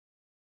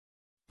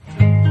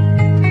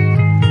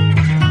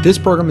This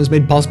program is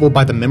made possible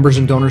by the members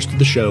and donors to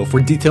the show.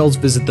 For details,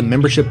 visit the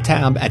membership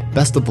tab at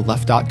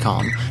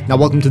bestoftheleft.com. Now,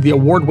 welcome to the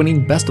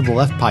award-winning Best of the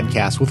Left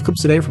podcast with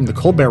clips today from The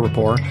Colbert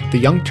Report, The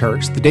Young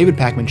Turks, The David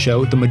Pakman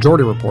Show, The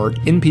Majority Report,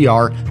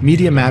 NPR,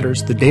 Media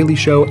Matters, The Daily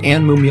Show,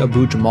 and Mumia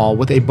Abu-Jamal,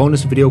 with a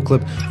bonus video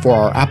clip for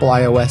our Apple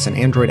iOS and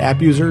Android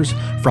app users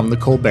from The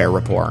Colbert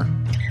Report.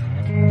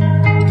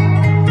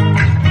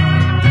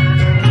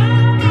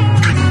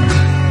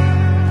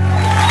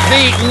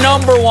 The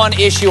number one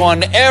issue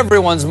on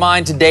everyone's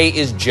mind today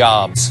is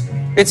jobs.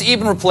 It's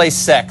even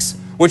replaced sex,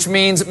 which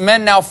means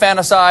men now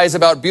fantasize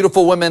about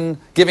beautiful women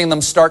giving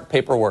them start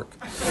paperwork.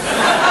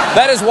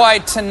 That is why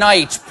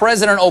tonight,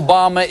 President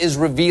Obama is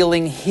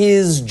revealing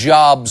his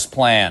jobs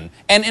plan.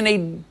 And in a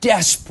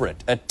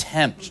desperate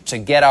attempt to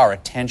get our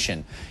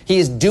attention, he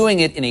is doing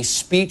it in a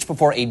speech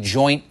before a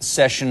joint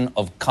session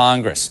of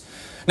Congress.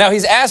 Now,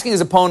 he's asking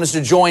his opponents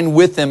to join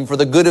with him for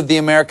the good of the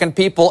American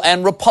people,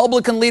 and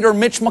Republican leader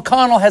Mitch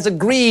McConnell has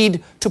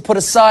agreed to put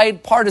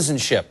aside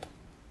partisanship.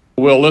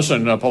 We'll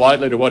listen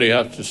politely to what he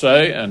has to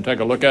say and take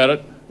a look at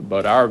it,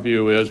 but our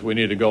view is we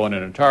need to go in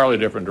an entirely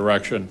different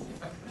direction.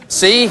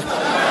 See?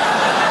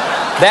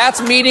 That's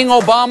meeting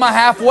Obama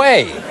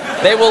halfway.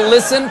 They will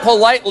listen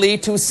politely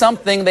to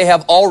something they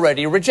have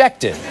already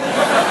rejected.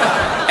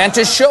 And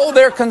to show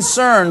their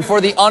concern for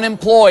the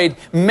unemployed,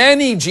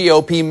 many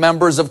GOP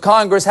members of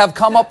Congress have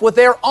come up with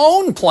their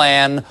own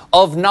plan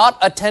of not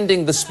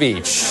attending the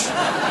speech.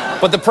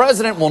 But the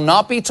president will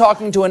not be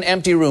talking to an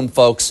empty room,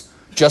 folks.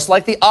 Just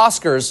like the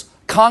Oscars,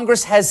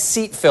 Congress has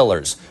seat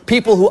fillers,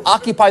 people who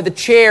occupy the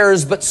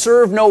chairs but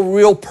serve no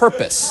real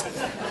purpose.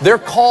 They're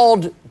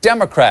called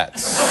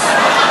Democrats.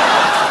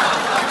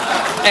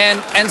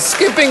 And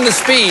skipping the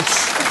speech,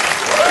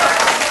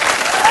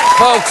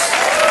 folks,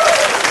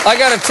 I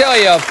gotta tell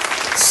you,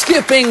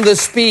 skipping the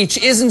speech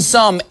isn't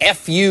some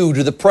FU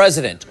to the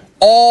president.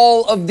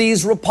 All of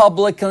these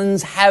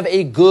Republicans have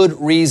a good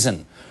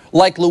reason.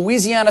 Like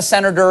Louisiana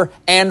Senator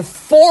and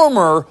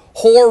former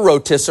whore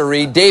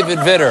rotisserie David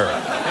Vitter.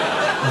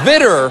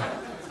 Vitter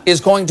is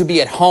going to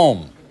be at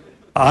home.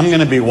 I'm going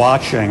to be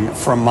watching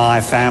from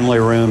my family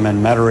room in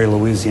Metairie,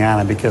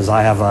 Louisiana, because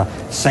I have a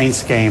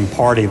Saints game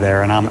party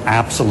there, and I'm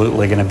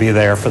absolutely going to be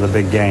there for the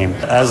big game.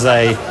 As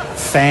a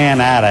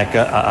fanatic,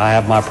 I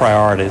have my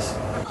priorities.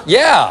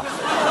 Yeah.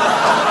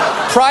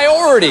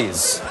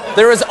 Priorities.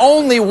 There is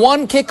only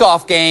one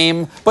kickoff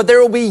game, but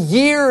there will be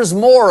years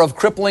more of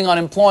crippling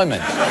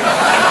unemployment.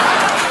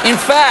 In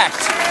fact,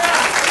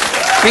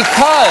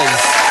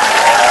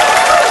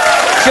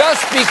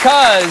 just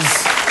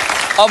because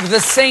of the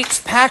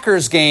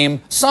Saints-Packers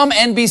game, some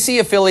NBC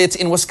affiliates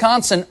in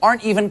Wisconsin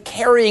aren't even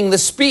carrying the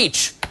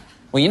speech.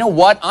 Well, you know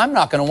what? I'm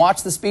not going to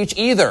watch the speech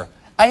either.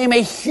 I am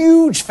a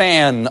huge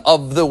fan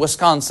of the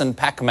Wisconsin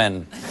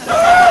Pac-Men.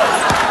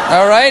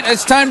 All right,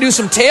 it's time to do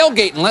some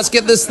tailgating. Let's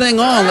get this thing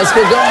on. Let's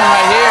get going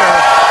right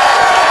here.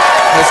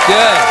 That's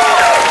good.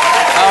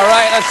 All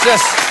right,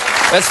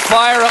 let's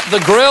fire up the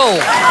grill.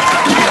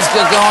 Let's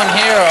get going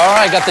here. All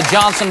right, got the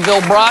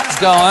Johnsonville brats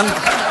going.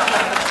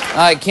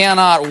 I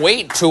cannot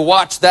wait to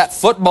watch that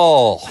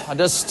football.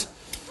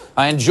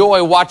 I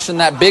enjoy watching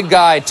that big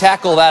guy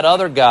tackle that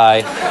other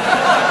guy.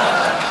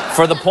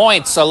 For the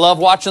points, I love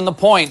watching the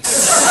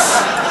points.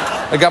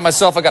 I got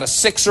a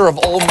sixer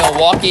of Old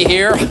Milwaukee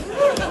here.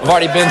 I've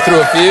already been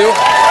through a few.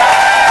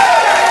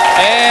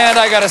 And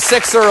I got a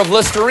sixer of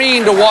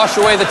Listerine to wash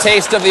away the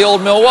taste of the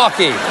Old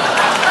Milwaukee.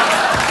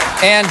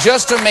 And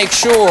just to make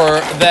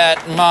sure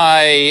that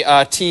my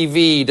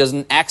TV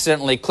doesn't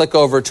accidentally click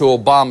over to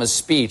Obama's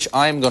speech,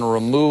 I'm going to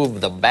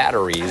remove the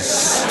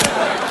batteries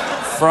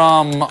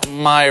from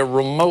my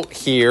remote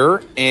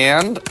here,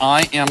 and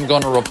I am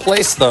going to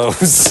replace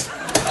those.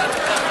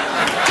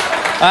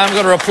 I'm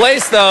going to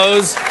replace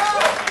those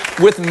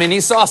with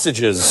mini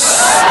sausages.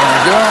 There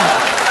you go.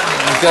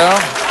 There you go.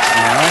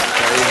 All right,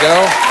 there you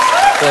go.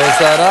 Close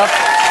that up.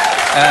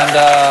 And,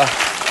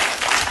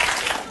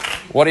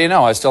 what do you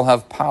know? I still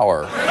have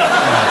power.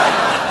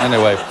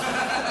 Anyway,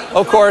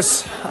 of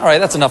course, all right,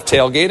 that's enough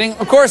tailgating.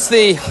 Of course,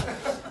 the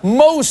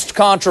most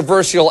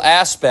controversial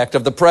aspect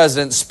of the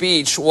president's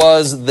speech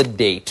was the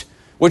date,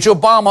 which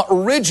Obama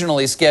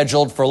originally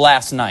scheduled for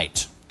last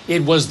night.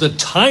 It was the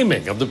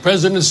timing of the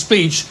president's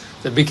speech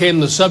that became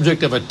the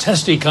subject of a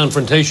testy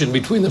confrontation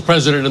between the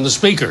president and the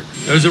speaker.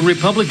 There was a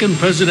Republican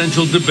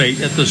presidential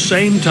debate at the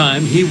same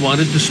time he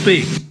wanted to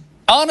speak.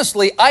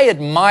 Honestly, I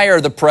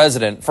admire the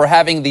president for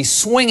having the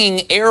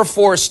swinging Air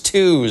Force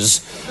Twos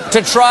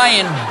to try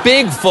and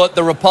Bigfoot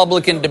the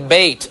Republican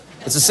debate.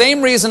 It's the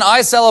same reason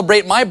I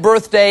celebrate my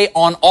birthday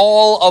on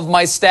all of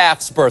my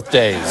staff's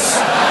birthdays.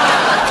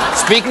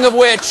 Speaking of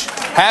which,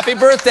 happy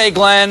birthday,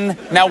 Glenn.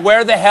 Now,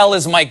 where the hell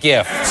is my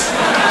gift?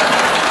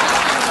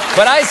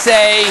 But I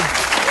say,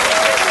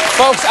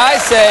 folks,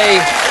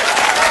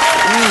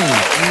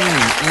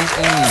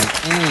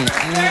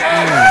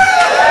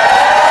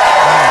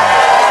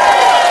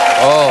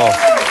 Oh,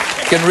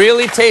 can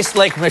really taste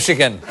Lake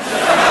Michigan.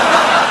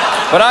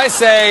 But I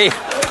say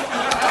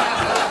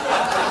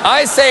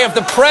if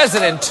the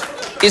president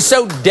is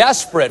so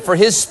desperate for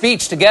his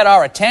speech to get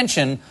our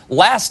attention,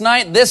 last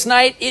night, this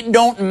night, it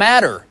don't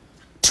matter.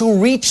 To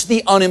reach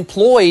the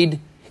unemployed,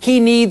 he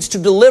needs to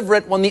deliver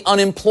it when the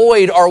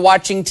unemployed are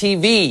watching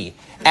TV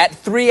at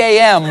 3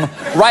 a.m.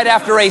 right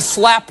after a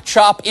slap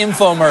chop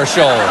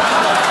infomercial.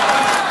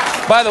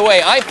 By the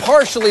way, I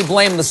partially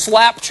blame the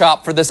slap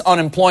chop for this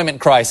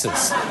unemployment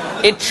crisis.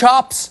 It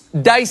chops,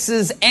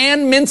 dices,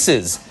 and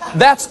minces.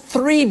 That's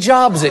 3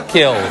 jobs it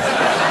killed.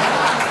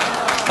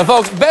 Now,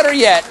 folks, better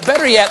yet,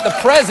 the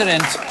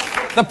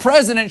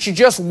president should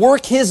just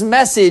work his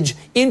message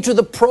into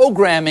the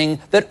programming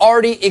that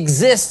already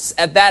exists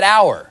at that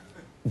hour.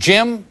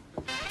 Jim?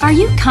 Are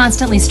you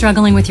constantly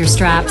struggling with your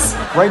straps?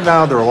 Right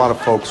now, there are a lot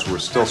of folks who are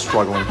still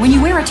struggling. When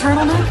you wear a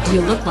turtleneck, do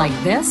you look like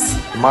this?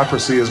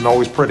 Democracy isn't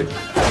always pretty.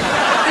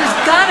 There's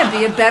gotta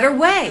be a better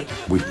way.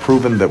 We've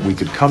proven that we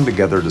could come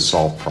together to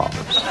solve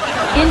problems.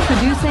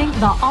 Introducing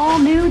the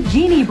all-new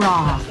Genie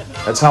Bra.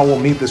 That's how we'll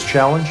meet this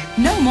challenge.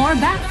 No more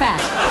back fat.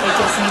 It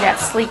gives me that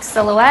sleek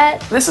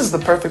silhouette. This is the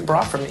perfect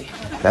bra for me.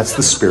 That's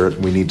the spirit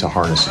we need to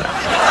harness now.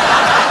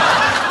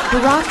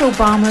 Barack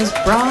Obama's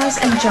Bras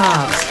and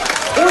Jobs.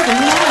 Order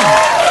now.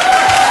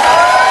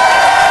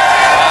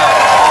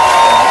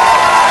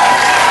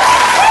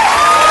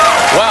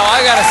 Well,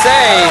 I gotta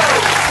say,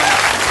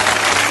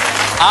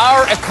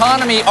 our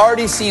economy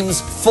already seems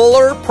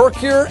fuller,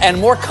 perkier, and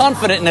more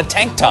confident in a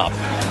tank top.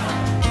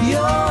 Your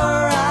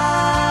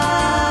eyes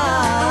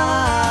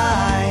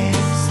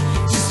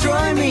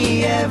destroy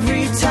me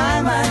every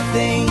time I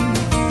think.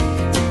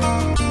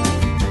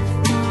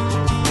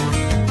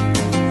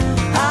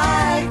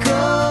 I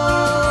go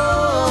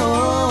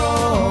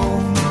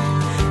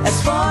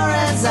as far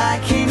as I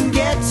can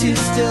get to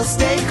still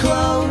stay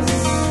close.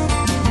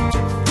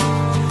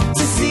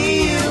 To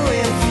see you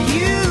if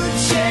you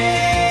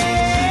change.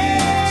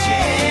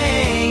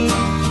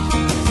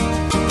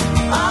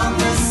 I'm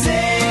the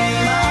same,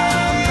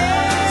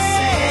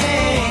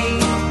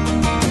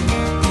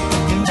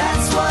 and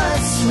that's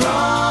what's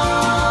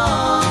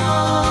wrong.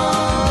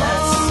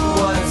 That's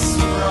what's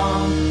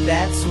wrong.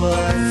 That's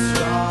what's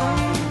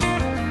wrong.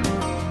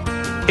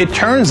 It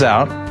turns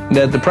out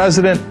that the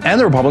president and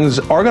the Republicans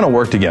are going to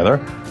work together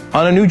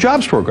on a new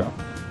jobs program.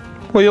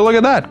 Well, you look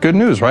at that. Good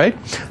news, right?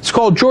 It's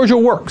called Georgia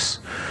Works.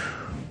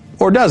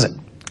 Or does it?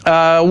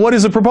 What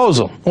is the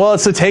proposal? Well,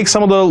 it's to take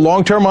some of the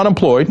long-term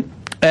unemployed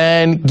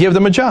and give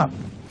them a job.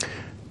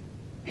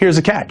 Here's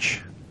the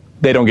catch.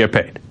 They don't get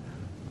paid.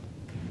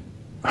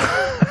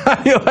 How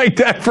do you like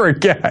that for a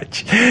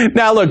catch?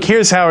 Now, look,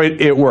 here's how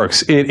it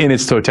works in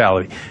its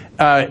totality.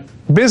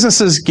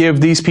 Businesses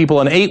give these people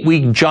an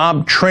 8-week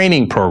job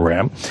training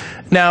program.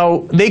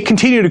 Now, they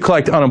continue to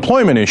collect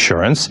unemployment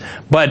insurance,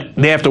 but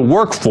they have to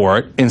work for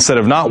it instead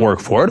of not work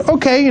for it.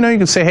 Okay, you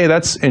can say, hey,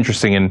 that's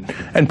interesting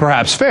and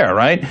perhaps fair,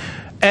 right?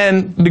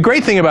 And the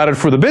great thing about it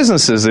for the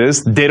businesses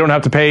is they don't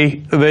have to pay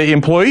the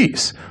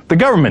employees. The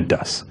government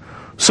does.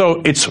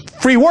 So it's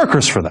free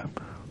workers for them.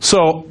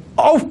 So,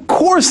 of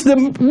course, the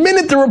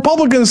minute the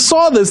Republicans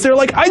saw this, they're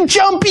like, I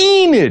jump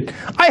in it.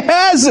 I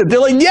has it.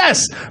 They're like,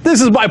 yes, this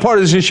is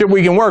bipartisanship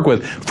we can work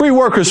with. Free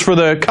workers for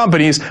the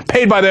companies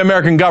paid by the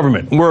American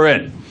government. We're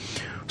in.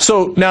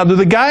 So now, do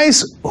the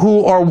guys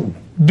who are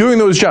doing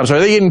those jobs, are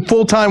they getting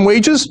full-time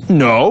wages?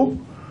 No.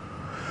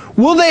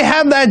 Will they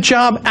have that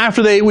job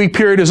after the 8-week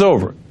period is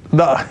over?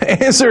 The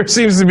answer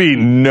seems to be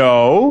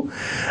no.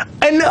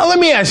 And let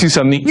me ask you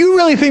something. You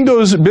really think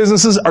those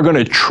businesses are going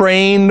to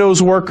train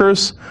those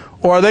workers?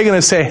 Or are they going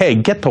to say, hey,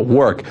 get to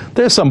work.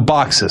 There's some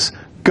boxes.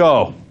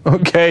 Go.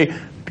 Okay?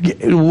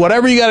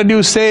 Whatever you got to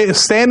do,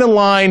 stand in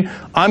line.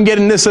 I'm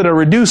getting this at a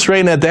reduced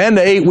rate, and at the end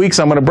of 8 weeks,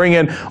 I'm going to bring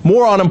in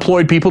more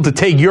unemployed people to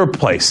take your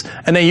place.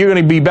 And then you're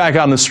going to be back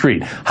on the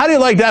street. How do you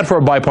like that for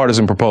a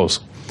bipartisan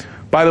proposal?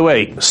 By the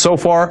way, so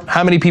far,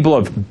 how many people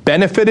have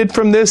benefited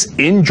from this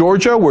in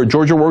Georgia, where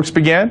Georgia Works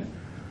began?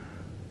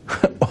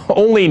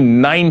 Only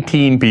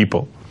 19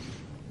 people.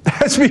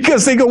 That's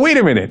because they go, wait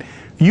a minute.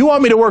 You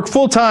want me to work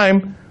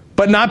full-time,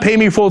 but not pay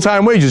me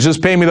full-time wages,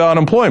 just pay me the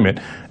unemployment,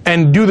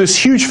 and do this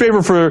huge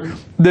favor for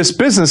this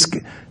business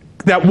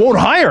that won't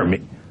hire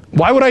me.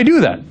 Why would I do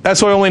that?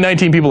 That's why only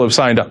 19 people have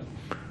signed up.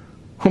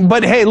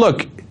 But hey,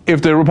 look,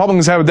 if the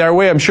Republicans have it their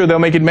way, I'm sure they'll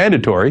make it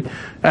mandatory.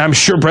 I'm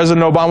sure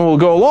President Obama will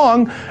go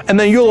along, and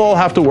then you'll all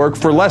have to work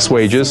for less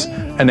wages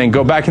and then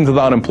go back into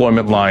the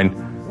unemployment line.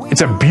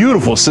 It's a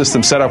beautiful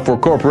system set up for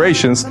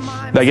corporations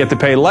that get to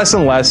pay less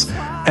and less.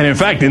 And in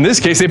fact, in this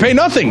case, they pay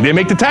nothing. They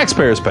make the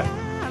taxpayers pay.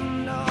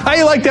 How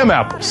you like them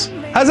apples?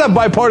 How's that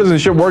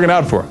bipartisanship working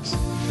out for us?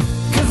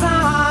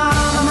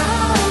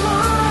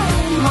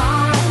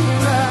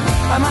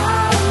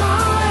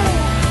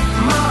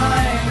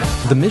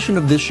 The mission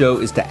of this show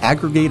is to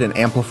aggregate and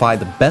amplify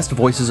the best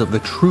voices of the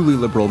truly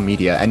liberal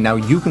media, and now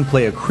you can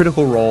play a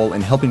critical role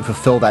in helping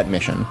fulfill that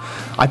mission.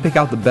 I pick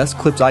out the best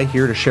clips I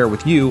hear to share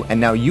with you,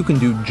 and now you can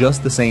do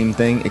just the same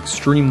thing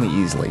extremely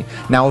easily.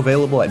 Now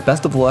available at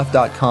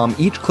bestoftheleft.com,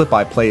 each clip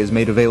I play is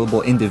made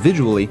available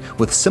individually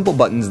with simple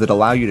buttons that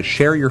allow you to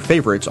share your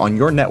favorites on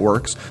your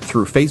networks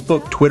through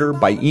Facebook, Twitter,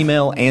 by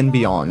email, and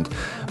beyond.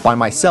 By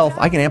myself,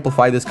 I can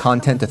amplify this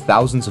content to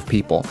thousands of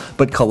people,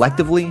 but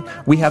collectively,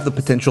 we have the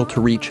potential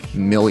to reach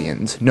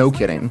millions. No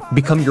kidding.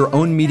 Become your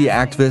own media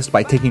activist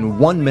by taking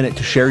 1 minute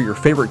to share your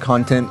favorite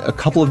content a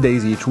couple of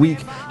days each week,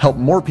 help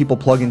more people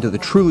plug into the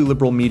truly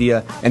liberal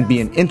media, and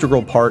be an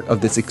integral part of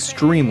this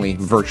extremely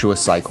virtuous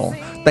cycle.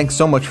 Thanks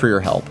so much for your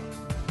help.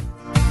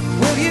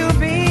 Will you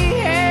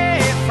be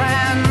a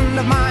friend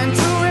of mine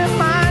to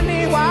remind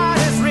me what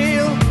is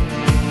real?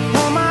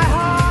 Hold my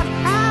heart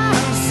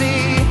and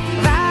see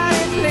that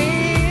it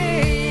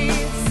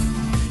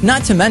leads.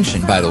 Not to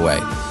mention, by the way,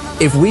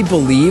 if we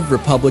believe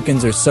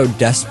Republicans are so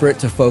desperate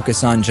to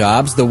focus on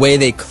jobs the way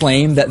they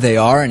claim that they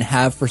are and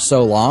have for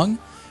so long,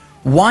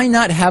 why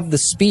not have the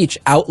speech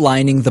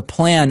outlining the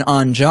plan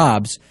on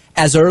jobs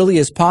as early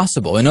as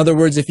possible? In other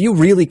words, if you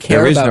really care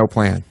about... There is no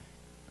plan.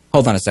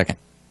 Hold on a second.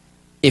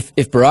 If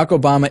Barack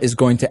Obama is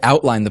going to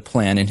outline the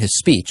plan in his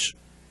speech,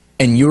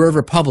 and you're a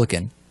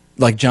Republican,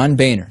 like John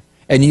Boehner,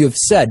 and you have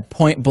said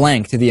point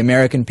blank to the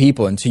American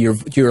people and to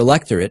your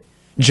electorate,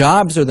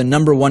 jobs are the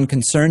 #1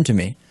 concern to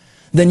me,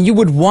 then you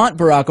would want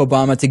Barack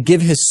Obama to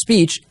give his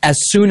speech as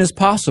soon as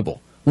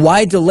possible.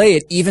 Why delay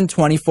it even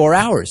 24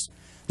 hours?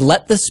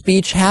 Let the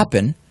speech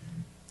happen.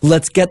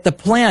 Let's get the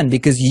plan,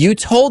 because you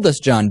told us,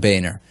 John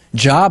Boehner,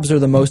 jobs are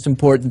the most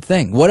important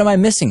thing. What am I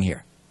missing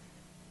here?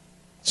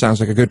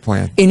 Sounds like a good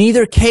plan. In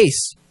either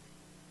case,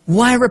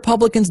 why are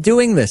Republicans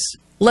doing this?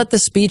 Let the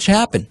speech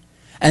happen.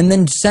 And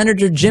then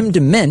Senator Jim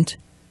DeMint,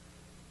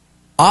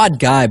 odd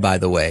guy, by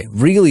the way,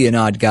 really an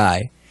odd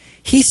guy,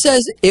 he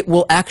says it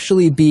will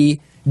actually be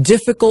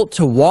difficult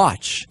to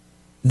watch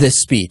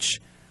this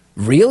speech.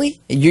 Really?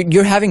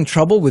 You're having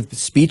trouble with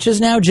speeches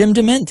now, Jim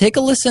DeMint? Take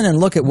a listen and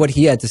look at what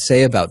he had to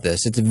say about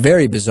this. It's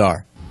very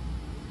bizarre.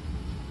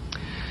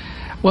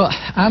 Well,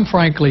 I'm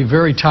frankly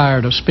very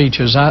tired of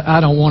speeches.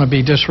 I don't want to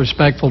be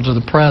disrespectful to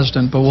the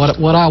president, but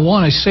what I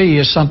want to see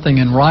is something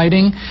in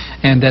writing,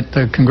 and that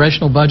the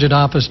Congressional Budget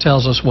Office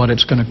tells us what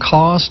it's going to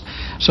cost,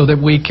 so that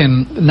we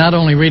can not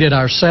only read it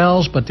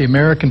ourselves, but the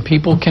American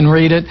people can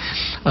read it.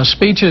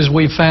 Speeches,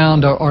 we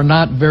found, are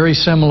not very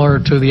similar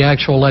to the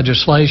actual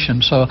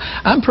legislation. So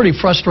I'm pretty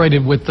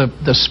frustrated with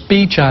the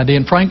speech idea,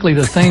 and frankly,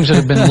 the things that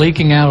have been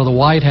leaking out of the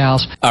White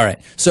House. All right.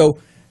 So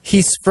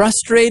he's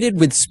frustrated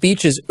with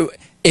speeches.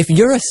 If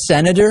you're a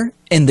senator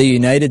in the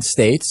United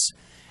States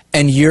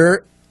and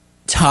you're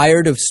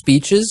tired of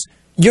speeches,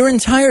 your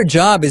entire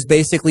job is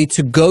basically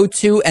to go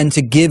to and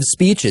to give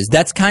speeches.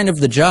 That's kind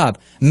of the job.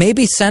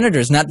 Maybe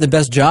senator's not the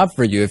best job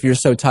for you if you're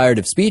so tired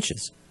of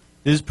speeches.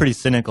 This is pretty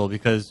cynical,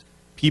 because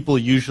people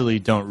usually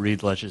don't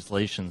read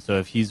legislation. So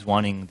if he's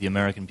wanting the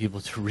American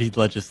people to read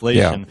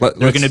legislation, they're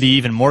going to be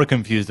even more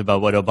confused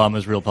about what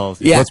Obama's real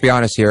policy is. Let's be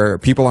honest here.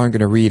 People aren't going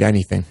to read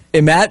anything.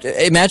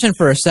 Imagine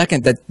for a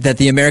second that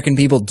the American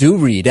people do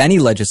read any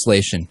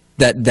legislation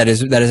that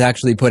is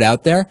actually put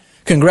out there.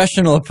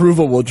 Congressional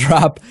approval will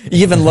drop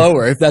even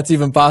lower, if that's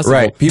even possible.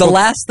 Right. The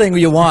last thing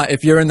you want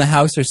if you're in the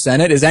House or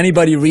Senate is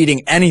anybody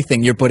reading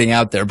anything you're putting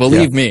out there.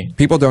 Believe me.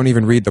 People don't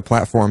even read the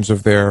platforms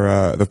of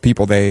the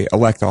people they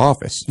elect to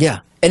office.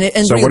 Yeah.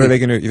 And so really, what are they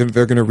going to?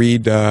 They're going to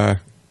read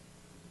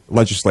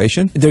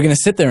legislation? They're going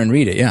to sit there and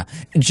read it, yeah.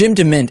 Jim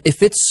DeMint,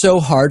 if it's so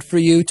hard for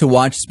you to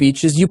watch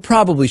speeches, you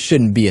probably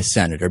shouldn't be a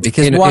senator,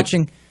 because in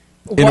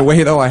a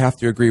way, though, I have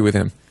to agree with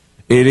him.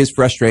 It is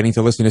frustrating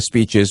to listen to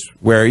speeches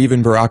where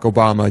even Barack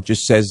Obama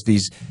just says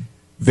these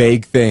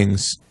vague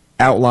things,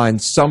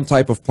 outlines some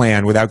type of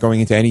plan without going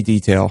into any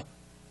detail.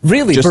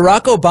 Really?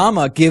 Barack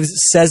Obama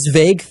says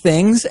vague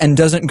things and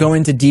doesn't go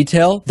into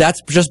detail?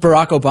 That's just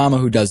Barack Obama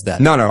who does that.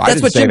 No, I didn't say that.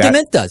 That's what Jim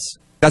DeMint does.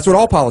 That's what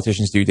all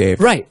politicians do, Dave.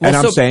 Right. Well, and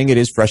I'm saying it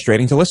is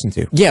frustrating to listen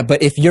to. Yeah,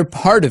 but if you're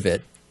part of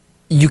it,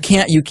 you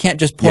can't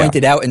just point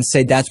it out and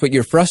say that's what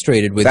you're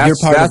frustrated with.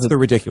 That's the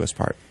ridiculous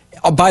part.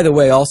 Oh, by the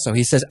way, also,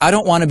 he says, I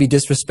don't want to be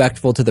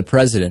disrespectful to the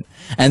president.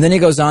 And then he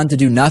goes on to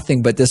do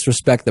nothing but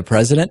disrespect the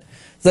president.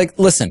 It's like,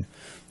 listen,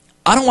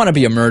 I don't want to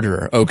be a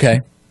murderer,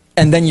 okay?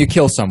 And then you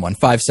kill someone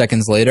 5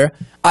 seconds later.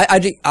 I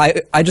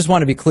just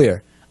want to be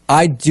clear.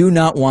 I do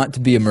not want to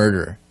be a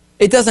murderer.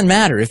 It doesn't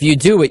matter. If you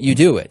do it, you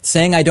do it.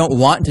 Saying I don't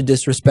want to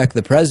disrespect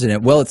the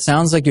president, well, it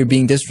sounds like you're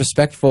being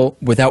disrespectful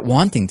without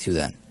wanting to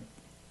then.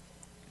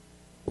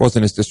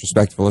 Wasn't as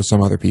disrespectful as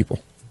some other people.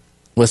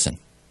 Listen,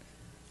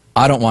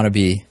 I don't want to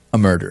be a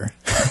murderer.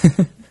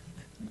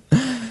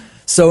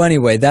 So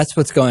anyway, that's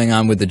what's going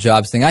on with the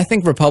jobs thing. I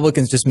think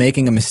Republicans just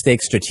making a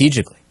mistake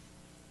strategically.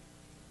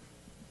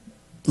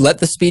 Let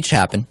the speech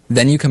happen,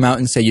 then you come out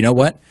and say, you know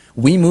what?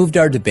 We moved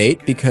our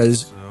debate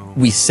because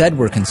we said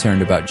we're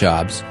concerned about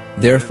jobs.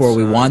 Therefore,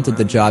 we wanted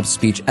the jobs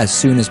speech as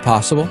soon as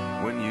possible.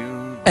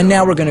 And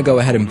now we're going to go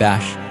ahead and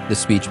bash the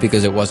speech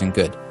because it wasn't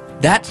good.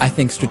 That, I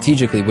think,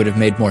 strategically would have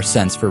made more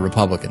sense for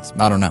Republicans.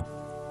 I don't know.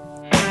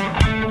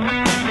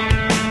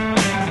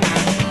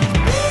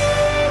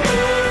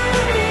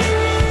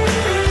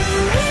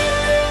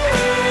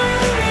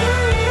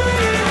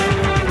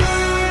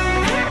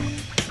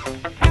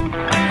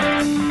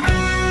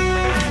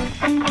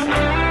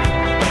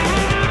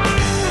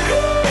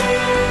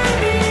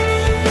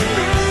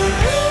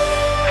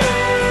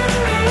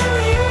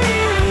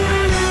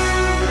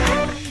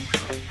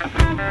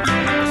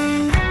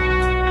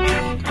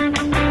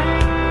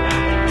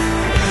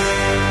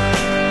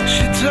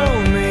 She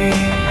told me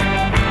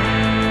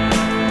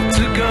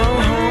to go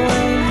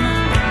home,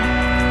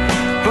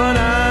 but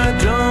I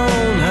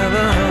don't have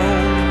a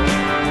home.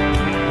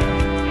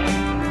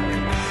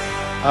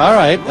 All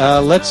right,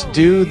 let's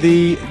do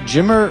the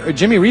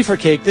Jimmy Reefer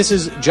Cake. This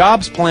is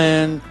Jobs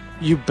Plan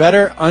You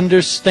Better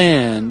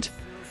Understand.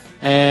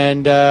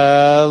 And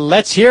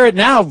let's hear it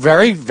now.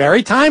 Very,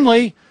 very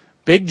timely.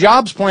 Big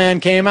Jobs Plan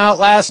came out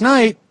last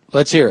night.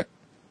 Let's hear it.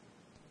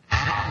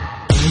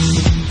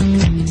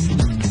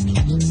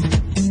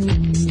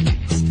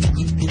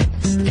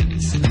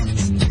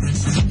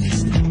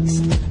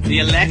 The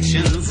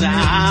elections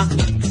are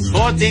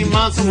 14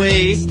 months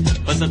away,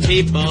 but the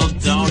people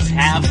don't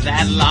have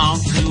that long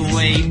to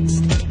wait.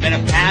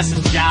 Better pass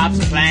a jobs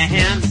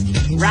plan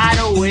right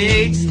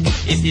away.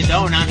 If you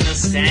don't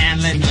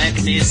understand, let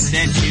me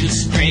set you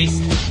straight.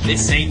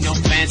 This ain't no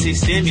fancy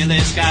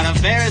stimulus, got a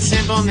very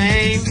simple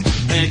name.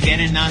 We're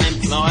getting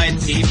unemployed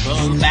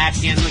people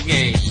back in the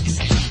game.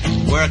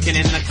 Working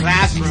in the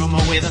classroom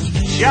or with a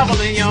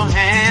shovel in your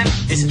hand.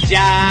 It's a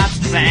jobs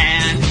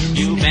plan,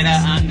 you better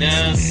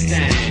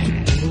understand.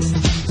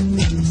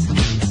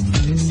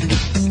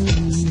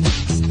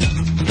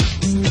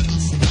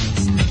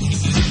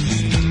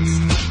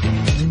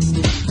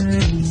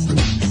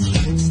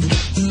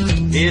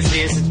 This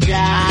is a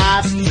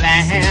jobs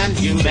plan,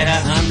 you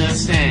better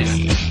understand.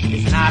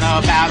 It's not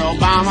about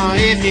Obama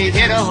if he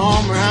hit a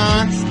home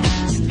run.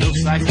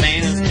 Looks like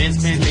Boehner's been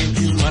spending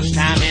too much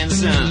time in the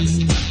sun.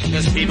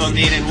 Cause people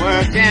needing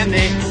work and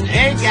they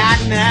ain't got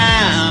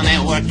none.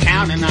 And we're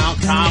counting on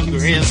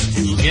Congress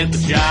to get the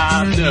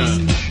job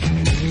done.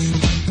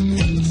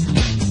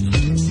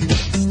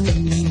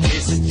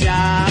 It's a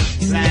job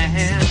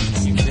plan,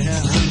 you better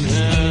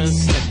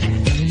understand.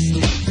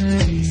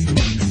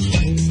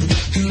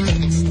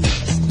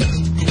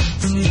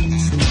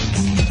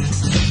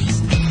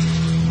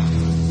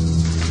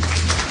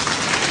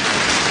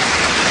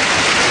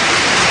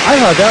 I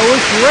thought that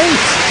was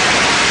great.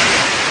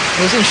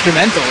 Those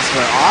instrumentals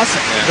were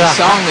awesome. The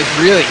song was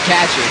really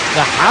catchy.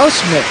 The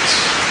house mix,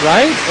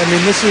 right? I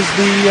mean, this is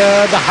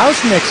the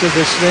house mix of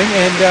this thing,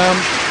 and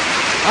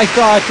I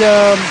thought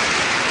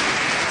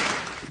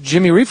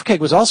Jimmy Reefer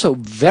Cake was also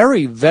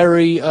very,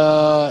 very,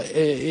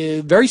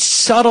 very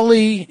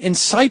subtly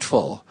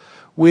insightful.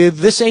 With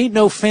This Ain't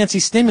No Fancy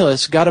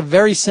Stimulus, got a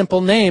very simple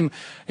name.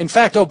 In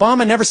fact,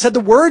 Obama never said the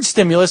word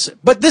stimulus,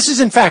 but this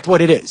is in fact what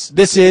it is.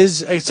 This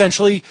is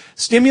essentially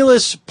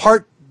stimulus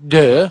part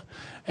 2,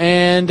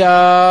 and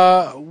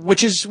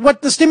which is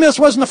what the stimulus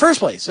was in the first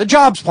place, a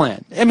jobs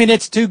plan. I mean,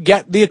 it's to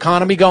get the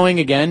economy going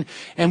again,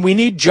 and we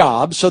need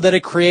jobs so that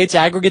it creates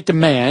aggregate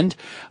demand.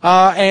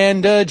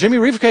 And Jimmy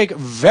Reefer Cake,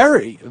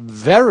 very,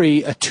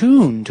 very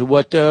attuned to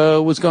what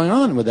was going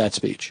on with that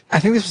speech. I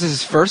think this was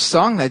his first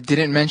song that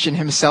didn't mention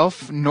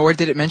himself, nor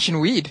did it mention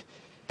weed.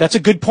 That's a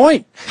good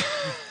point.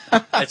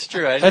 That's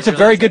true. That's a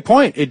very good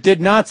point. It did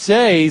not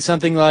say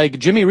something like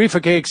Jimmy Reefer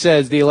Cake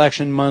says the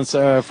election months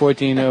are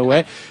 14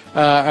 away,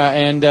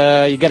 and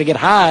you got to get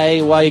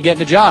high while you're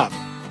getting a job.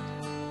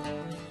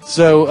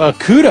 So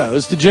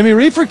kudos to Jimmy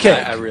Reefer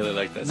Cake. I really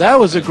like that. That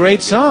was a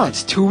great song.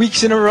 It's 2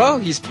 weeks in a row.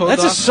 He's pulled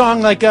That's off. a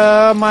song like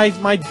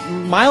my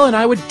Milo and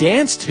I would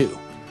dance to.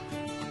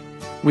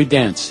 We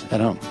dance at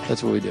home.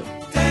 That's what we do.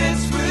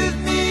 Dance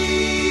with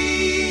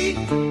me.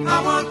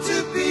 I want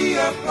to be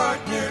a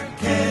partner.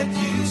 Can't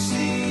you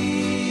see?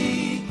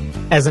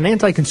 As an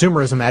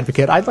anti-consumerism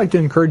advocate, I'd like to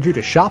encourage you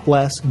to shop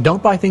less,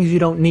 don't buy things you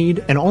don't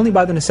need, and only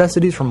buy the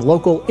necessities from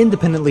local,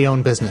 independently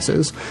owned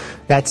businesses.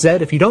 That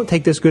said, if you don't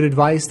take this good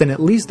advice, then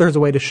at least there's a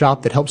way to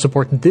shop that helps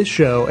support this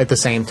show at the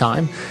same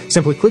time.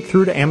 Simply click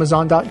through to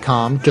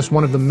Amazon.com, just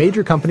one of the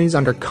major companies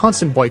under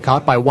constant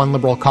boycott by one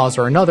liberal cause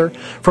or another,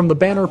 from the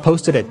banner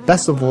posted at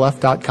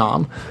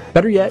bestoftheleft.com.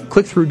 Better yet,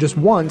 click through just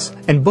once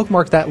and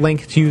bookmark that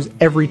link to use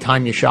every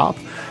time you shop.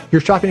 Your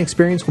shopping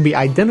experience will be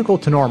identical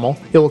to normal.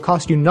 It will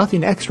cost you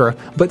nothing extra,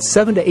 but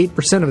 7 to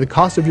 8% of the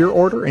cost of your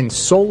order in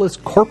soulless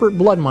corporate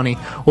blood money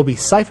will be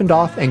siphoned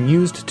off and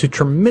used to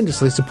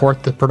tremendously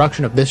support the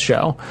production of this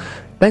show.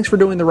 Thanks for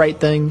doing the right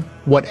thing,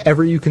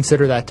 whatever you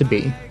consider that to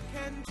be.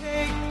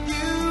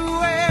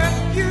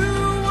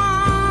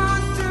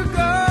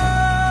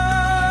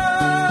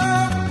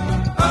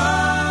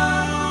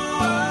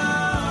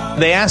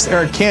 They asked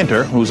Eric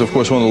Cantor, who's of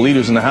course one of the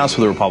leaders in the House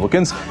for the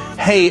Republicans,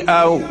 hey,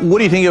 what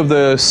do you think of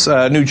this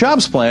new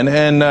jobs plan?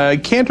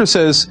 And Cantor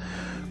says,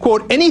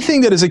 quote,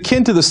 anything that is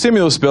akin to the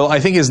stimulus bill I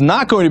think is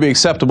not going to be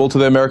acceptable to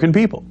the American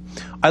people.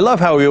 I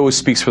love how he always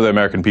speaks for the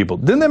American people.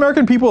 Didn't the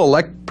American people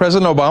elect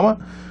President Obama?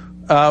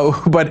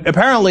 But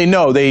apparently,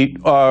 no, they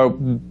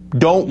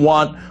don't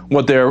want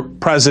what their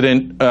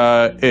president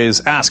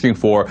is asking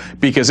for,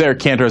 because Eric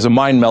Cantor has a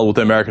mind meld with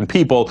the American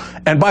people.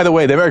 And by the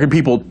way, the American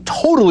people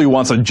totally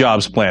wants a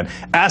jobs plan.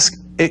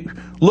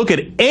 Look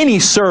at any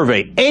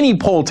survey, any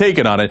poll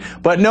taken on it.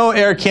 But no,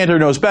 Eric Cantor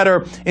knows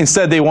better.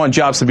 Instead, they want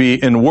jobs to be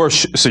in a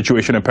worse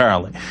situation,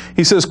 apparently.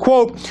 He says,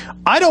 quote,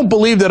 I don't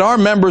believe that our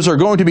members are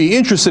going to be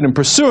interested in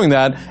pursuing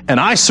that,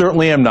 and I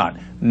certainly am not.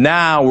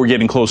 Now we're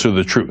getting closer to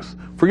the truth.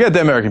 Forget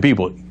the American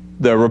people.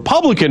 The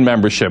Republican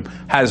membership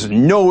has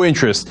no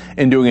interest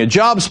in doing a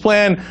jobs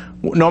plan,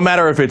 no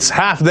matter if it's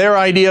half their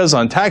ideas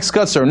on tax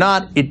cuts or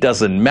not. It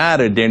doesn't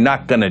matter. They're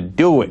not going to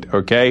do it,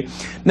 okay?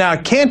 Now,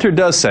 Cantor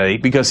does say,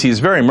 because he's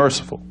very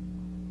merciful,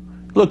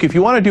 look, if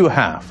you want to do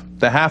half,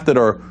 the half that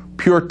are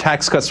pure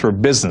tax cuts for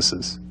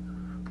businesses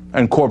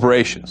and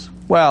corporations,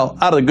 well,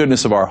 out of the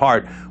goodness of our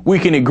heart, we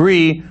can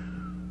agree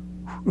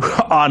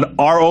on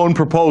our own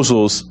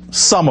proposals,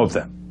 some of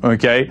them,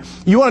 okay?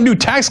 You want to do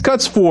tax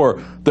cuts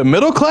for the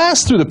middle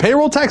class through the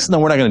payroll tax? No,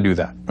 we're not going to do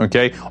that,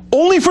 okay?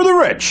 Only for the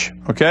rich,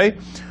 okay?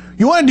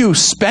 You want to do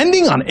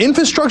spending on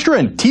infrastructure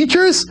and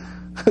teachers?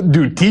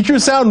 Do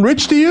teachers sound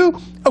rich to you?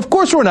 Of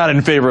course we're not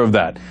in favor of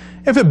that.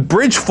 If a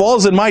bridge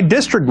falls in my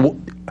district,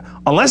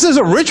 unless there's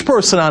a rich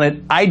person on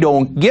it, I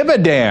don't give a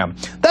damn.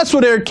 That's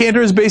what Eric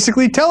Cantor is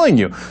basically telling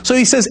you. So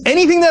he says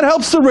anything that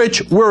helps the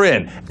rich, we're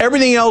in.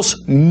 Everything else,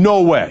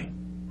 no way.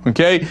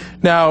 Okay?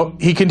 Now,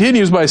 he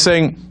continues by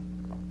saying,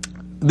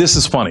 this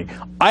is funny.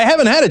 I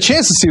haven't had a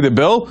chance to see the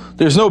bill.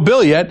 There's no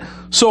bill yet,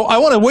 so I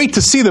want to wait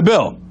to see the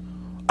bill.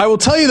 I will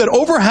tell you that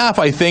over half,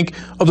 I think,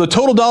 of the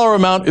total dollar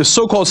amount is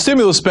so-called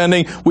stimulus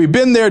spending. We've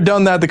been there,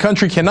 done that. The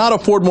country cannot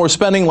afford more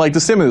spending like the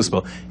stimulus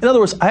bill. In other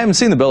words, I haven't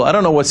seen the bill. I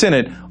don't know what's in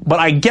it, but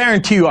I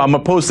guarantee you I'm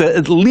opposed to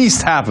at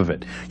least half of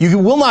it. You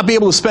will not be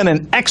able to spend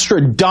an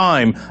extra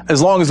dime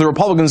as long as the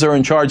Republicans are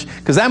in charge,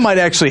 because that might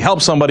actually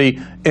help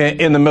somebody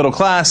in the middle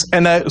class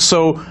and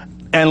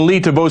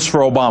lead to votes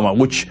for Obama,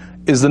 which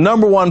is the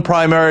 #1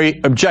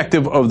 primary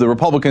objective of the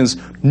Republicans.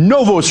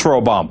 No votes for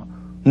Obama.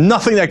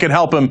 Nothing that can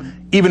help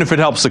him, even if it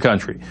helps the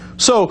country.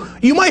 So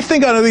you might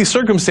think under these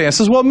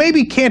circumstances, well,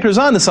 maybe Cantor's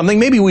on to something.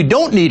 Maybe we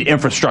don't need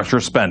infrastructure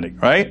spending,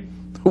 right?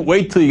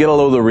 Wait till you get a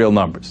load of the real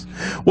numbers.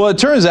 Well, it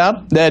turns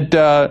out that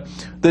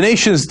the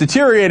nation's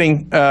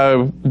deteriorating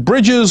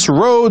bridges,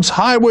 roads,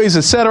 highways,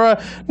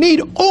 etc.,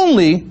 need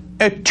only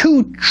a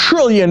 $2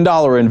 trillion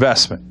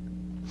investment.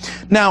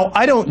 Now,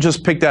 I don't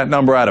just pick that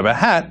number out of a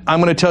hat.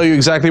 I'm going to tell you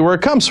exactly where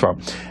it comes from.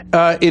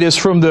 It is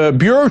from the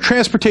Bureau of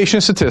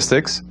Transportation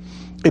Statistics.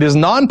 It is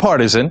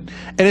nonpartisan,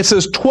 and it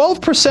says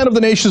 12% of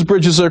the nation's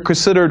bridges are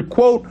considered,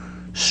 quote,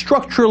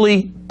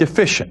 structurally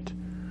deficient.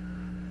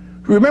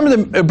 Remember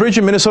the bridge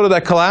in Minnesota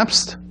that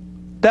collapsed?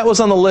 That was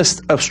on the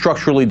list of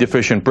structurally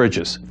deficient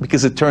bridges,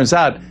 because it turns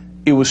out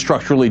it was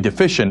structurally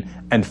deficient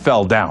and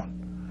fell down.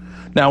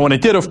 Now, when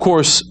it did, of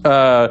course,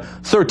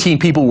 13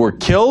 people were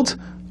killed.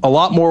 A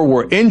lot more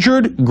were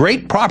injured,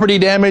 great property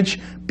damage,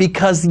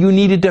 because you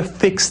needed to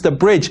fix the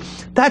bridge.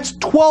 That's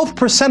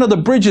 12% of the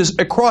bridges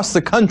across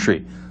the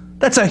country.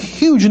 That's a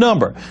huge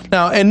number.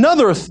 Now,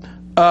 another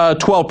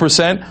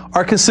 12%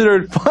 are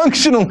considered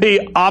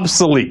functionally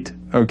obsolete,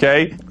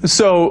 okay?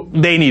 So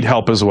they need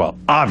help as well,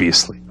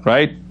 obviously,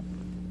 right?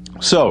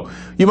 So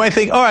you might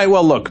think, all right,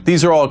 well, look,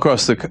 these are all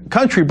across the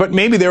country, but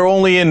maybe they're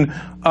only in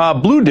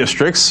blue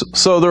districts,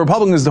 so the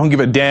Republicans don't give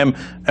a damn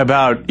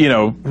about,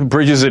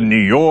 bridges in New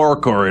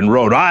York or in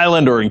Rhode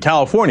Island or in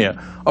California.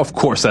 Of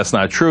course, that's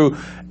not true.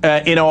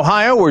 In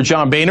Ohio, where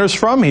John Boehner's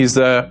from, he's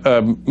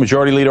the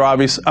majority leader,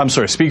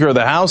 Speaker of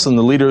the House and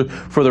the leader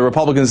for the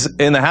Republicans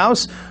in the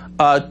House,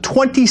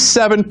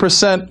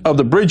 27% of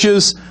the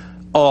bridges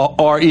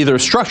are either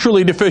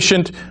structurally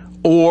deficient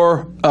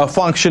or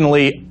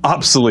functionally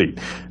obsolete.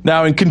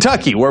 Now, in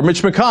Kentucky, where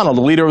Mitch McConnell, the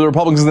leader of the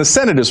Republicans in the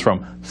Senate, is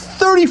from,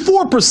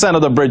 34%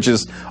 of the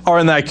bridges are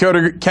in that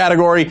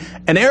category.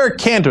 And Eric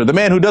Cantor, the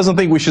man who doesn't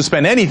think we should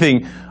spend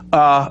anything,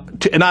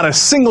 not a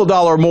single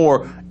dollar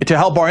more to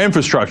help our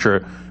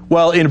infrastructure,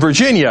 well, in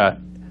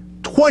Virginia,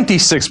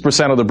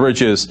 26% of the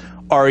bridges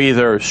are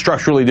either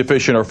structurally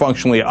deficient or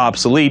functionally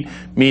obsolete,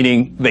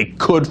 meaning they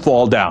could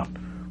fall down.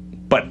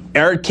 But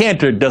Eric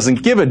Cantor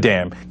doesn't give a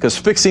damn, because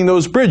fixing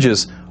those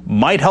bridges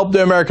might help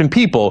the American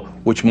people,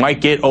 which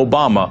might get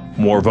Obama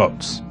more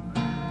votes.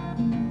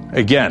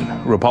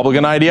 Again,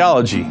 Republican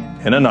ideology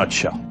in a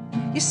nutshell.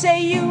 You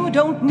say you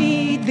don't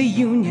need the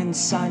union,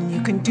 son.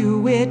 You can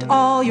do it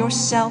all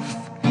yourself.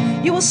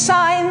 You will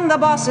sign the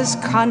boss's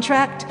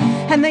contract,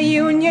 and the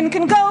union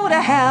can go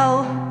to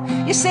hell.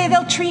 You say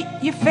they'll treat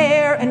you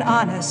fair and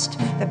honest.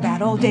 The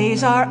bad old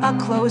days are a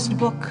closed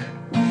book.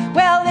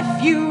 Well,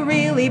 if you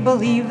really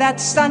believe that,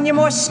 son, you're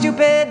more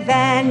stupid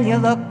than you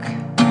look.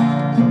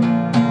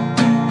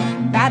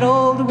 Bad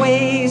old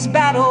ways,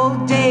 bad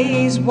old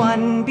days,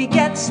 one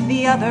begets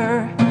the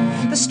other.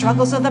 The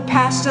struggles of the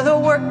past of the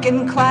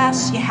working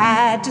class, you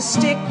had to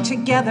stick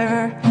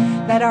together.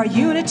 That our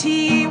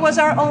unity was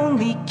our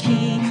only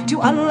key to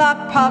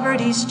unlock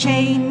poverty's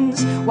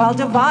chains, while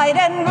divide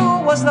and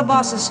rule was the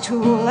boss's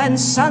tool, and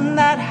son,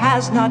 that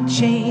has not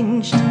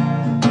changed.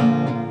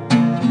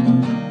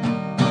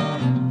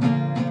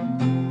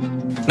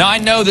 Now, I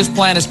know this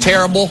plan is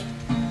terrible,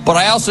 but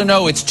I also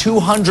know it's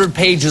 200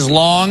 pages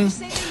long,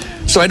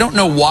 so I don't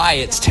know why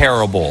it's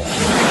terrible.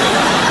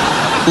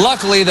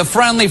 Luckily, the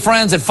friendly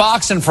friends at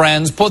Fox and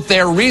Friends put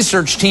their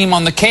research team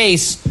on the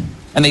case,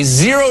 and they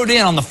zeroed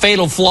in on the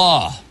fatal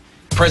flaw.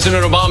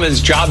 President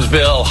Obama's jobs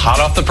bill, hot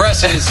off the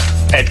presses,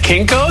 at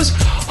Kinko's,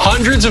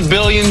 hundreds of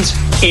billions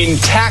in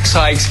tax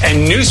hikes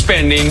and new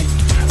spending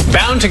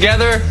bound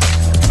together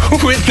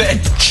with that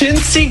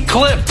chintzy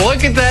clip.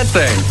 Look at that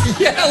thing.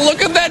 Yeah,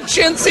 look at that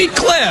chintzy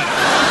clip.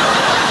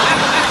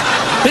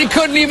 He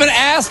couldn't even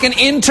ask an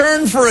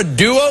intern for a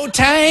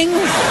duotang?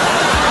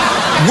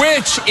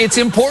 Which, it's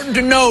important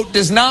to note,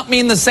 does not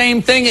mean the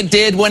same thing it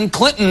did when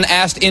Clinton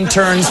asked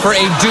interns for a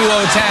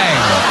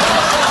duotang.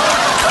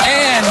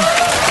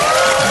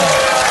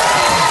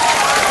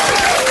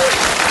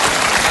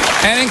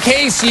 And in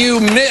case you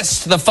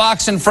missed the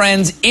Fox and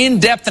Friends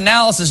in-depth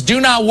analysis,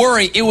 do not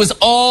worry, it was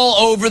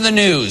all over the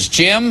news.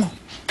 Jim?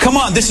 Come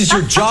on, this is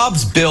your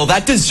jobs bill.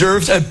 That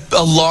deserves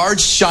a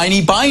large,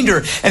 shiny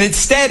binder. And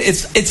instead,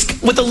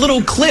 it's with a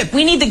little clip.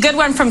 We need the good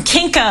one from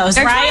Kinko's,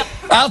 right?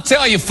 I'll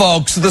tell you,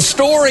 folks, the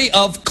story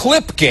of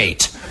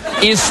Clipgate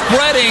is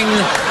spreading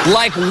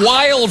like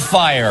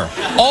wildfire,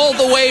 all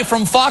the way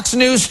from Fox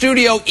News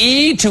Studio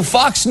E to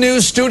Fox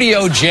News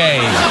Studio J.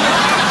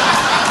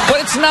 But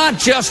it's not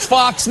just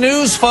Fox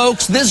News,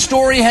 folks. This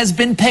story has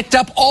been picked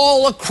up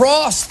all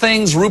across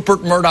things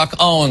Rupert Murdoch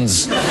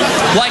owns.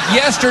 Like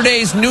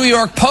yesterday's New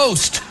York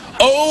Post.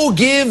 O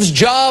gives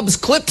jobs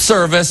clip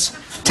service.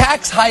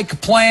 Tax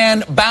hike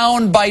plan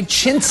bound by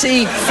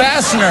chintzy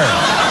fastener.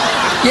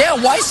 Yeah,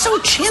 why so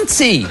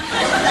chintzy?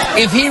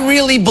 If he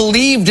really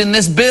believed in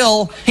this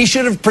bill, he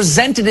should have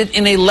presented it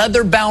in a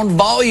leather-bound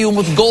volume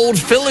with gold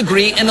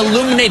filigree and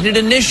illuminated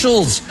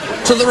initials,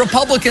 so the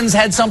Republicans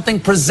had something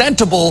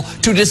presentable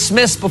to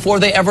dismiss before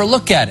they ever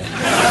look at it.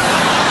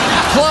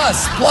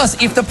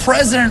 Plus, if the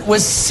president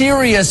was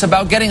serious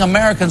about getting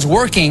Americans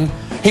working,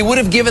 he would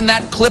have given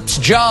that clip's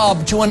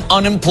job to an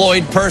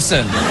unemployed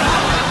person.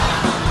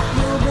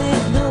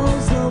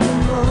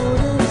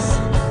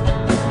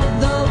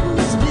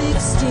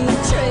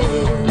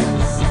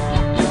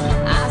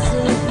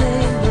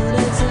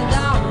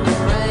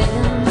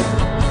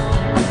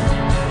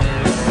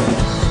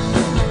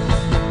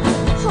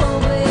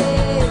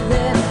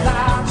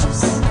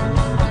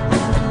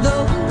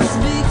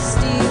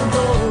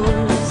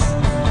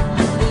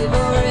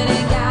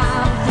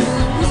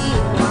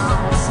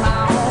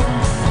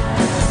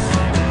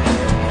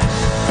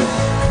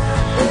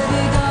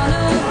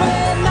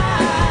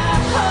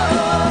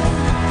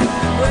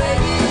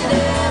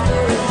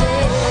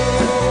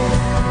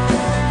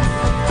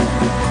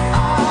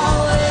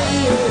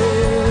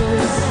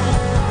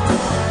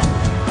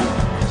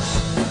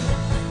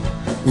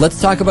 Let's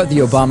talk about the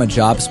Obama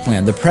jobs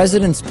plan. The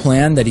president's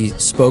plan that he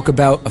spoke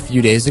about a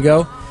few days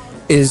ago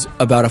is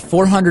about a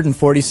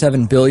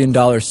 $447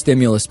 billion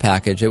stimulus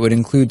package. It would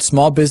include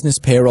small business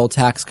payroll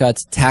tax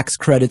cuts, tax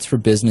credits for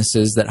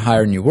businesses that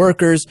hire new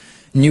workers,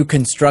 new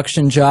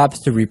construction jobs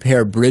to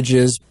repair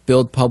bridges,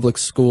 build public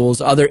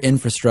schools, other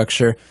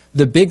infrastructure.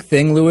 The big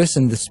thing, Lewis,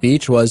 in the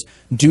speech was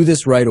do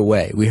this right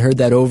away. We heard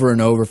that over and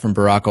over from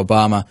Barack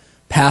Obama.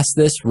 Pass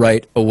this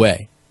right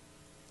away.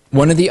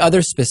 One of the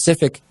other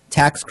specific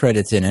tax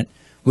credits in it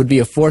would be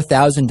a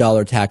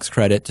 $4,000 tax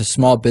credit to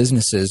small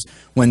businesses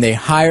when they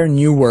hire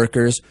new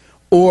workers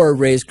or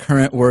raise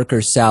current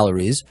workers'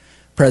 salaries.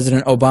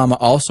 President Obama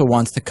also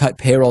wants to cut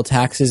payroll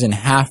taxes in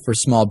half for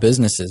small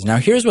businesses. Now,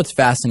 here's what's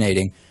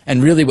fascinating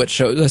and really what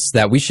shows us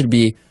that we should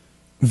be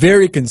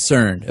very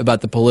concerned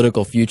about the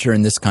political future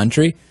in this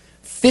country.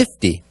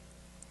 50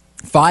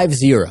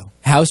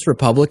 House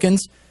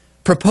Republicans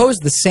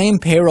proposed the same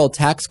payroll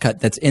tax cut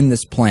that's in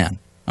this plan.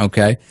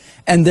 Okay?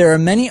 And there are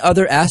many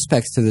other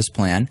aspects to this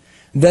plan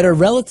that are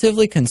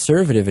relatively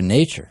conservative in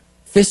nature,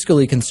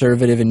 fiscally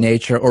conservative in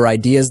nature, or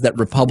ideas that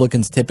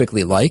Republicans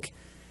typically like.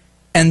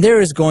 And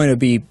there is going to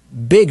be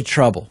big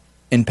trouble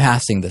in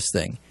passing this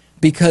thing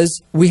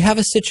because we have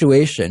a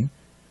situation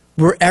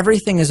where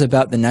everything is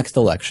about the next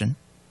election.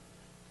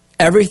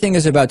 Everything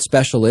is about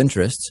special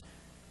interests.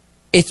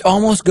 It's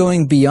almost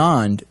going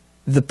beyond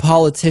the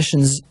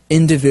politician's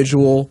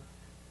individual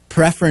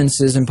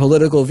preferences and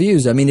political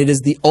views. I mean, it is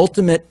the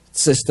ultimate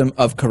system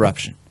of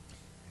corruption.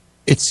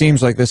 It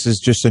seems like this is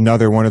just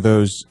another one of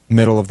those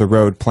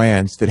middle-of-the-road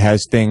plans that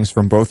has things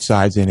from both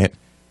sides in it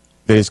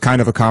that is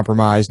kind of a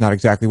compromise, not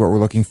exactly what we're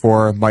looking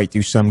for, might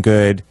do some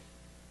good.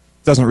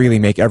 Doesn't really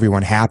make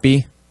everyone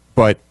happy,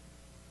 but...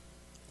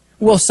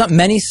 Well,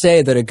 many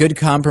say that a good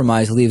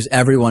compromise leaves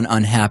everyone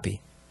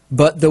unhappy.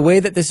 But the way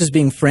that this is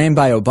being framed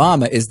by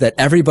Obama is that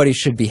everybody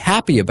should be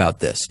happy about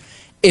this.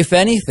 If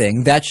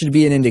anything, that should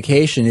be an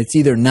indication it's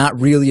either not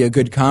really a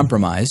good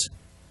compromise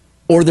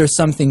or there's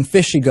something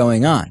fishy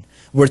going on.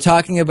 We're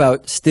talking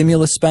about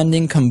stimulus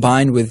spending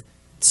combined with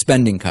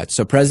spending cuts.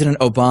 So President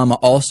Obama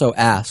also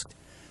asked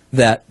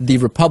that the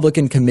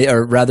Republican committee,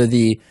 or rather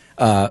the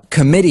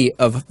committee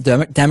of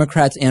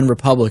Democrats and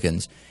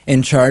Republicans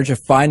in charge of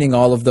finding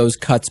all of those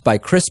cuts by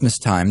Christmas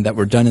time that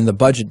were done in the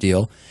budget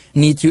deal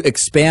need to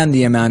expand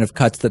the amount of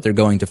cuts that they're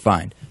going to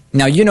find.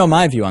 Now, you know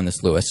my view on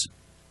this, Lewis.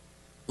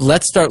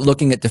 Let's start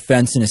looking at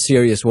defense in a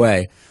serious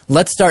way.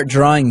 Let's start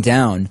drawing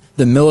down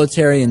the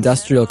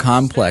military-industrial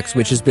complex,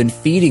 which has been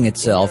feeding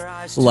itself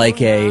like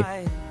a,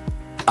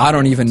 I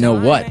don't even know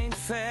what.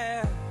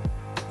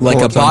 Like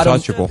it's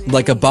untouchable.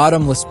 Like a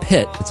bottomless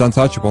pit. It's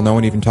untouchable. No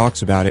one even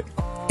talks about it.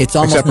 It's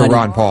almost except for not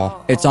Ron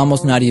Paul. It's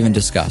almost not even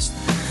discussed.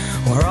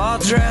 We're all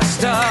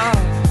dressed up,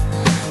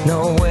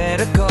 nowhere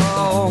to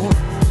go.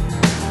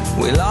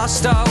 We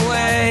lost our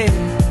way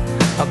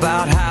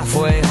about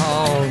halfway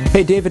home.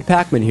 Hey, David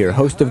Pakman here,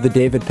 host of The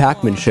David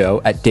Pakman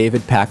Show at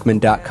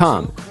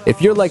davidpakman.com.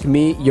 If you're like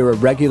me, you're a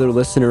regular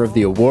listener of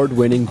the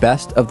award-winning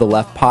Best of the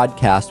Left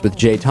podcast with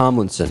Jay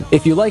Tomlinson.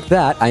 If you like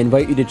that, I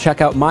invite you to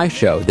check out my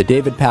show, The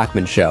David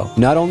Pakman Show.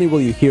 Not only will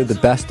you hear the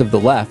best of the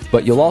left,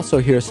 but you'll also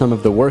hear some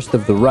of the worst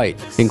of the right,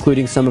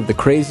 including some of the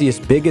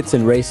craziest bigots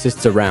and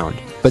racists around.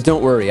 But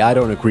don't worry, I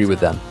don't agree with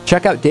them.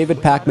 Check out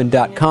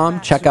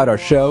davidpakman.com, check out our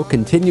show,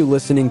 continue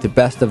listening to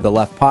Best of the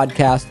Left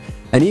podcast,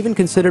 and even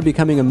consider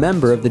becoming a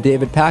member of The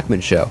David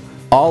Pakman Show,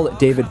 all at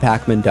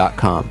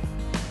davidpakman.com.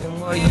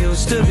 And what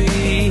used to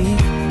be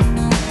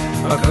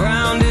a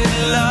grounded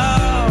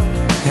love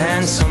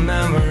and some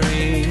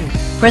memories.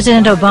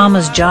 President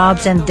Obama's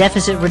jobs and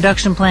deficit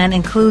reduction plan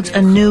includes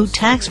a new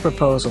tax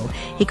proposal.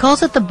 He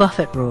calls it the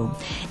Buffett rule.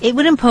 It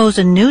would impose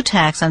a new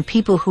tax on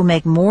people who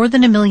make more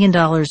than $1 million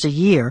a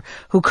year,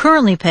 who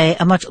currently pay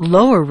a much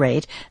lower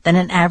rate than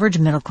an average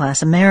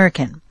middle-class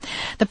American.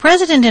 The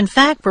president, in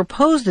fact,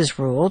 proposed this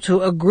rule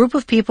to a group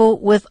of people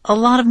with a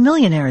lot of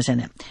millionaires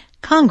in it.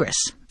 Congress.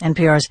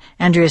 NPR's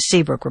Andrea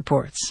Seabrook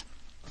reports.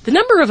 The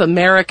number of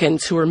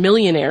Americans who are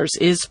millionaires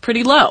is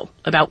pretty low,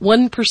 about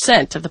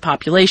 1% of the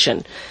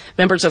population.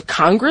 Members of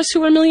Congress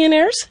who are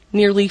millionaires,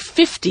 nearly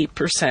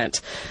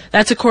 50%.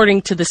 That's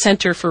according to the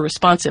Center for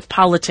Responsive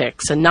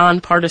Politics, a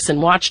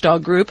nonpartisan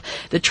watchdog group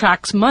that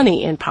tracks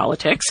money in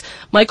politics.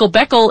 Michael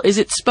Beckel is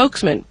its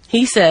spokesman.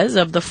 He says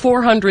of the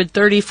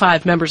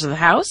 435 members of the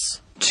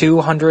House,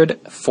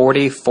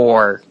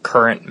 244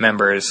 current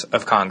members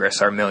of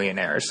Congress are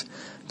millionaires.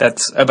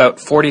 That's about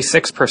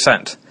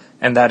 46%.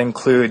 And that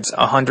includes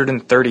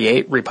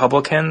 138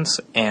 Republicans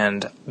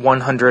and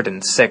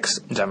 106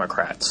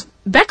 Democrats.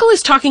 Beckel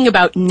is talking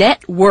about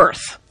net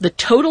worth, the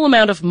total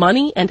amount of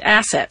money and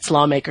assets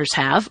lawmakers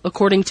have,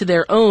 according to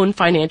their own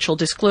financial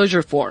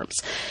disclosure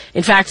forms.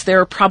 In fact, there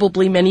are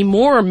probably many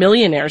more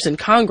millionaires in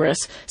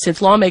Congress,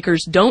 since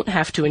lawmakers don't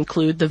have to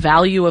include the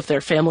value of their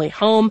family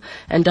home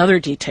and other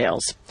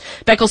details.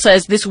 Beckel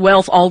says this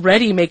wealth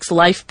already makes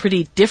life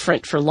pretty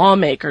different for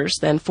lawmakers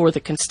than for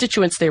the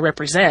constituents they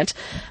represent.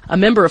 A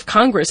member of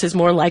Congress is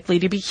more likely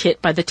to be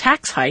hit by the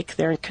tax hike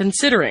they're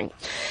considering.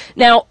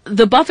 Now,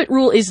 the Buffett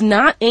rule is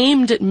not aimed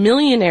at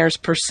millionaires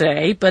per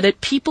se, but at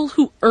people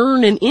who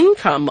earn an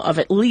income of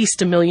at least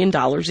 $1 million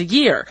a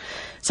year.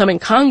 Some in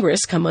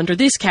Congress come under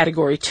this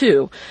category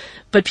too.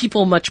 But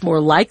people much more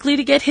likely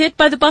to get hit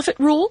by the Buffett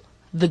rule?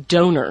 The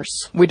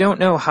donors. We don't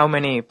know how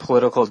many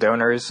political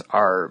donors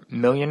are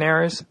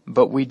millionaires,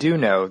 but we do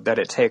know that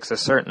it takes a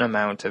certain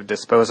amount of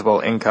disposable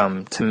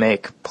income to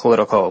make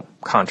political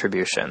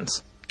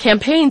contributions.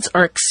 Campaigns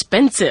are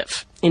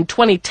expensive. In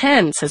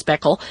 2010, says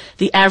Beckel,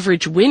 the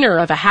average winner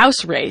of a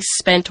House race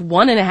spent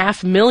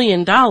 $1.5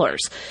 million.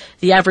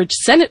 The average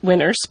Senate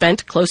winner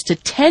spent close to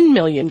 $10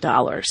 million.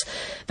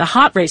 The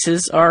hot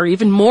races are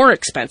even more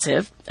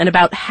expensive, and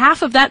about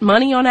half of that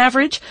money on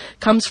average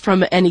comes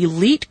from an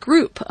elite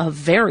group of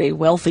very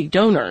wealthy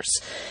donors.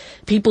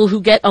 People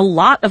who get a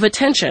lot of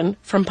attention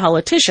from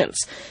politicians.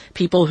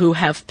 People who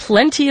have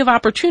plenty of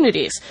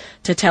opportunities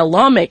to tell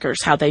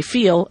lawmakers how they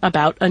feel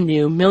about a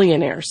new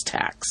millionaire's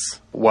tax.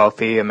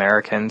 Wealthy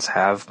Americans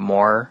have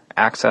more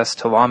access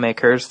to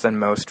lawmakers than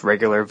most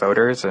regular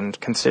voters and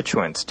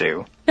constituents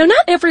do. Now,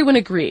 not everyone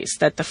agrees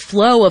that the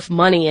flow of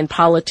money in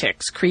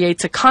politics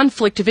creates a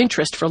conflict of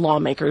interest for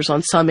lawmakers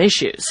on some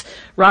issues.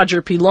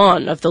 Roger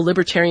Pilon of the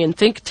libertarian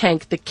think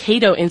tank the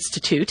Cato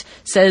Institute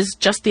says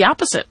just the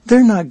opposite.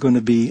 They're not going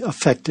to be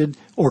affected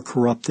or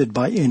corrupted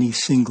by any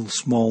single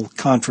small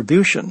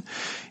contribution.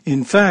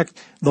 In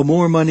fact, the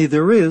more money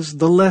there is,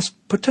 the less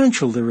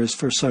potential there is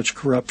for such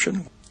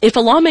corruption. If a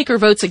lawmaker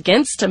votes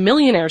against a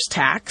millionaire's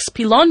tax,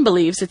 Pilon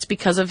believes it's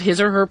because of his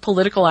or her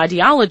political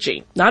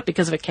ideology, not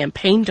because of a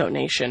campaign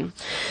donation.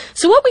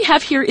 So what we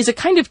have here is a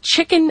kind of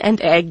chicken and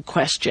egg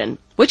question.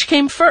 Which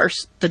came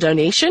first, the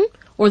donation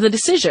or the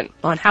decision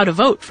on how to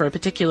vote for a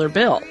particular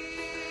bill?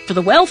 For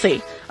the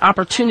wealthy,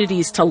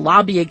 opportunities to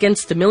lobby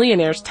against the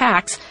millionaire's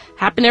tax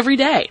happen every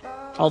day.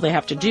 All they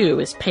have to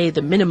do is pay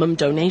the minimum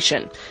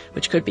donation,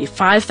 which could be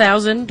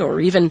 $5,000 or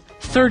even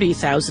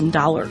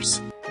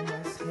 $30,000.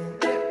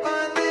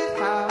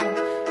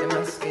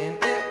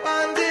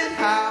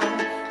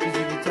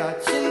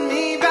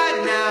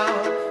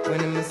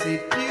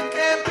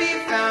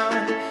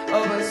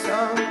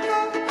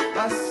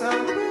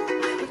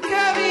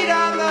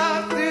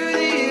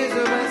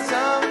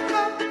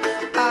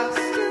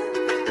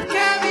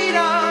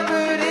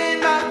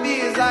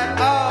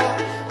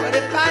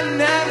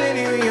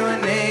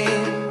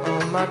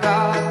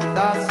 God,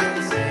 that's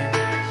insane.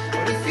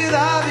 What if your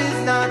love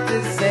is not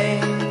the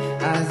same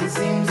as it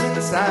seems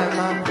inside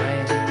my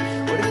brain?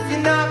 What if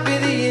you're not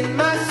really in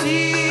my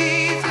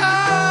sheets?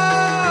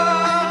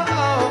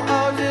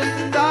 Oh, just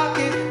the dark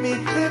give me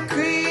the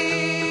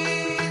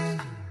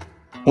creeps.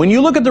 When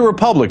you look at the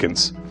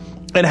Republicans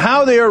and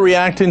how they are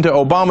reacting to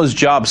Obama's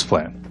jobs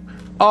plan,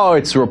 oh,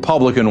 it's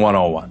Republican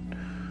 101.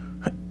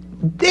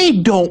 They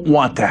don't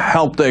want to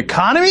help the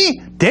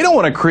economy. They don't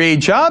want to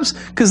create jobs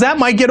because that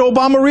might get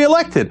Obama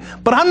reelected.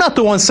 But I'm not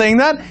the one saying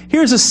that.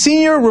 Here's a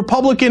senior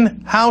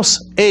Republican House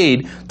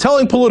aide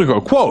telling Politico,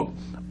 quote,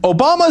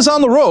 Obama is on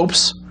the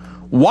ropes.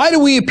 Why do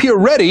we appear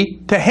ready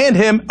to hand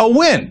him a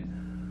win?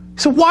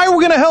 So why are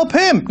we going to help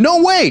him?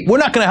 No way. We're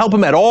not going to help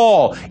him at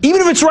all, even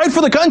if it's right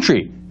for the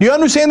country. Do you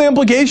understand the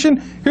implication?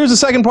 Here's the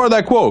second part of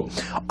that quote.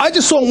 I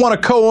just don't want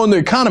to co-own the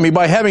economy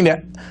by having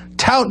to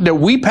tout that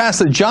we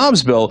passed a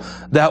jobs bill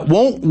that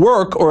won't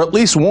work or at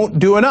least won't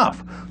do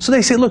enough. So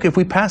they say, look, if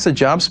we pass a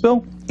jobs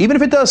bill, even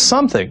if it does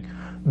something,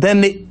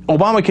 then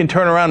Obama can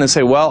turn around and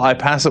say, well, I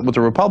passed it with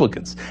the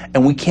Republicans.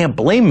 And we can't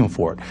blame him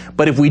for it.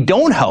 But if we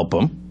don't help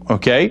him,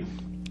 okay,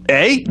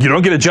 A, you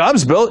don't get a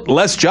jobs bill,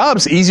 less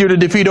jobs, easier to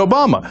defeat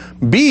Obama.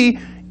 B,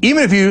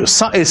 even if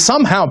it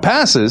somehow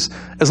passes,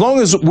 as long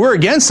as we're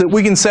against it,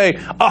 we can say,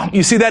 oh,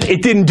 you see that?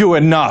 It didn't do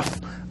enough.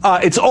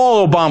 It's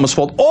all Obama's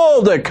fault.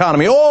 All the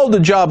economy, all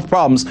the job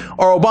problems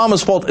are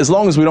Obama's fault as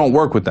long as we don't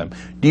work with them.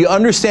 Do you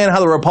understand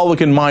how the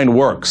Republican mind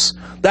works?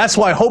 That's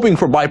why hoping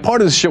for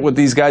bipartisanship with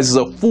these guys is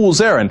a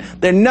fool's errand.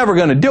 They're never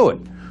going to do it.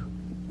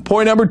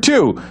 Point number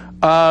two,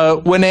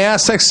 when they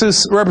asked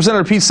Texas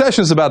Representative Pete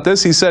Sessions about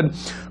this, he said,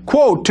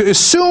 quote, to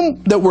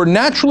assume that we're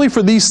naturally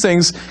for these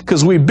things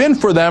because we've been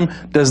for them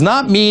does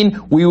not mean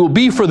we will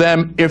be for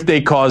them if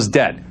they cause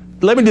debt.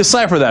 Let me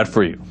decipher that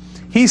for you.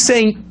 He's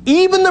saying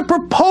even the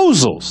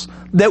proposals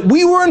that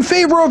we were in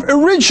favor of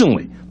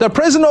originally, that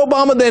President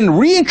Obama then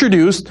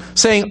reintroduced,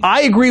 saying,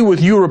 I agree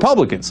with you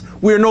Republicans,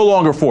 we are no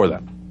longer for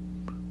them.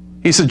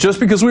 He said, just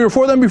because we were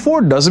for them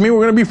before doesn't mean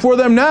we're going to be for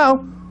them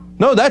now.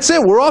 No, that's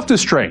it. We're off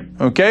this train,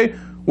 okay?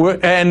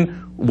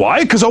 And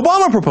why? Because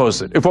Obama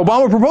proposed it. If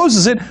Obama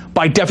proposes it,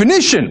 by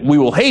definition, we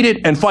will hate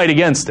it and fight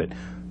against it.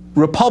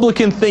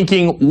 Republican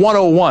thinking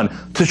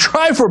 101. To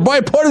try for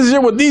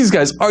bipartisanship with these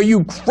guys, are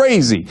you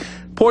crazy?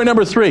 Point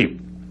number three.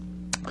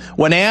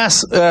 When they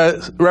asked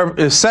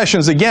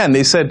Sessions again,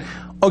 they said,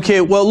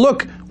 okay, well,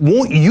 look,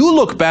 won't you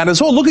look bad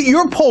as well? Look at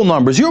your poll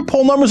numbers. Your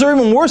poll numbers are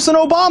even worse than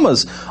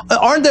Obama's.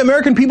 Aren't the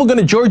American people going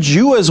to judge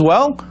you as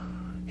well?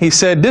 He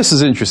said, this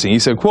is interesting. He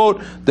said,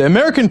 quote, the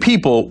American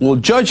people will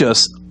judge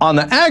us on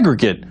the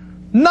aggregate,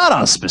 not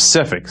on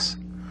specifics.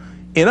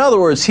 In other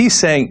words, he's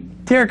saying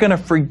they're going to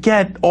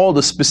forget all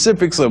the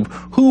specifics of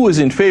who is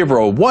in favor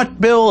of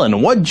what bill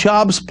and what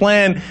jobs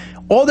plan.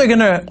 All they're going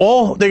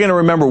to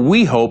remember,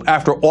 we hope,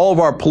 after all of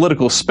our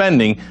political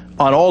spending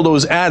on all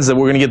those ads that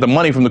we're going to get the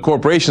money from the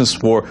corporations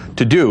for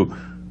to do,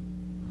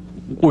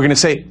 we're going to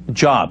say,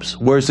 jobs.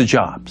 Where's the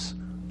jobs?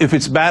 If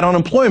it's bad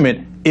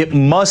unemployment, it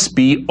must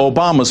be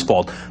Obama's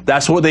fault.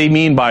 That's what they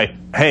mean by,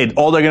 hey,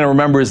 all they're going to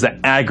remember is the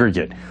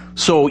aggregate.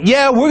 So,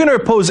 yeah, we're going to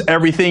oppose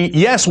everything.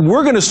 Yes,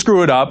 we're going to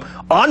screw it up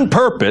on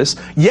purpose.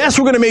 Yes,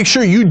 we're going to make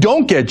sure you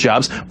don't get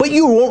jobs, but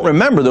you won't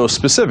remember those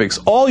specifics.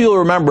 All you'll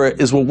remember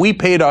is what we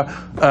paid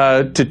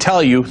to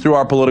tell you through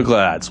our political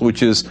ads,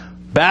 which is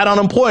bad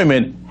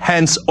unemployment,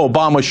 hence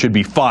Obama should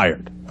be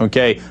fired.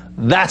 Okay?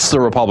 That's the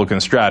Republican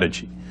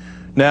strategy.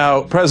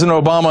 Now,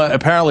 President Obama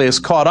apparently has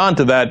caught on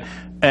to that,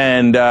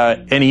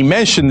 and he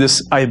mentioned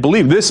this, I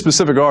believe, this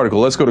specific article.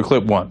 Let's go to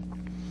clip one.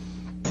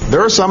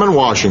 There are some in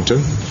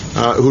Washington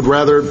who'd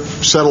rather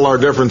settle our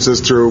differences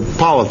through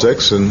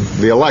politics and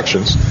the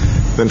elections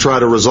than try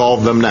to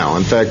resolve them now.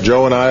 In fact,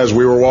 Joe and I, as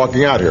we were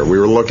walking out here, we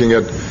were looking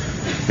at,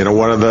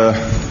 one of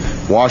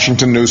the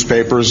Washington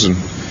newspapers, and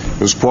it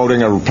was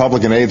quoting a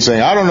Republican aide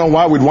saying, I don't know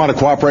why we'd want to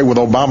cooperate with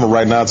Obama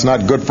right now. It's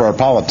not good for our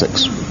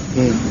politics.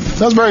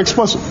 That was very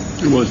explicit.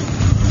 It was.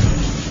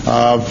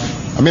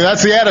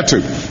 That's the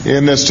attitude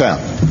in this town.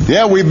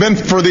 Yeah, we've been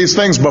for these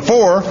things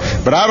before,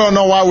 but I don't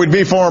know why we'd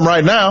be for them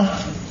right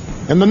now.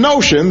 And the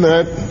notion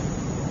that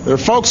there are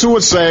folks who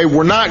would say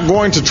we're not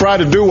going to try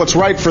to do what's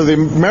right for the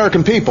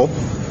American people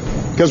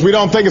because we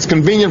don't think it's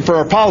convenient for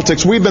our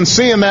politics. We've been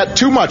seeing that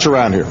too much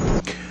around here.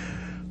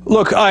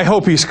 Look, I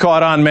hope he's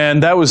caught on, man.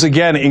 That was,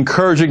 again,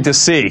 encouraging to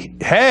see.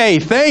 Hey,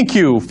 thank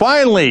you.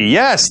 Finally.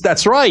 Yes,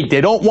 that's right.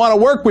 They don't want to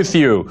work with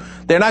you.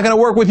 They're not going to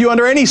work with you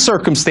under any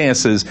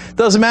circumstances.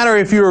 Doesn't matter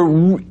if you're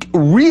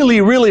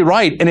really, really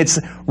right and it's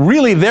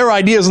really their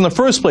ideas in the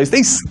first place.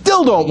 They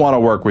still don't want to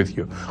work with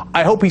you.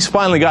 I hope he's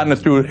finally gotten it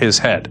through his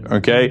head,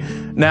 okay?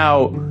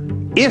 Now,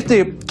 if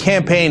the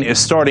campaign is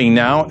starting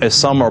now, as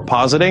some are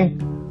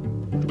positing,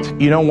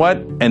 you know what?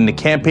 And the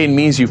campaign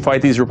means you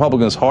fight these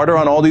Republicans harder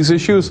on all these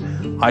issues.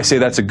 I say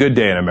that's a good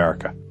day in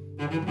America.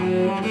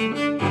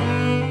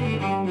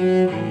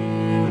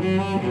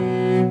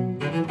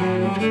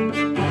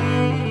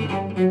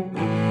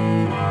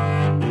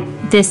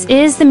 This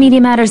is the Media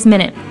Matters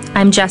Minute.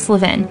 I'm Jess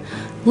Levin.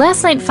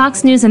 Last night,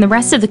 Fox News and the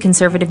rest of the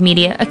conservative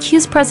media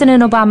accused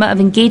President Obama of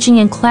engaging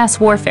in class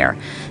warfare,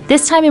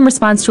 this time in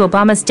response to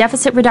Obama's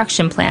deficit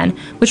reduction plan,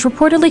 which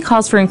reportedly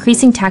calls for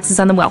increasing taxes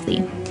on the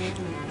wealthy.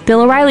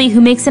 Bill O'Reilly,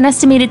 who makes an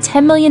estimated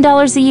 $10 million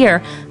a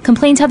year,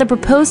 complains how the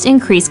proposed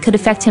increase could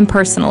affect him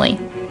personally.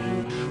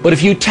 But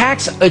if you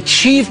tax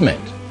achievement,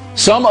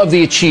 some of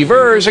the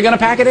achievers are going to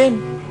pack it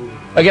in.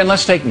 Again,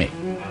 let's take me.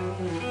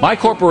 My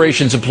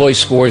corporations employ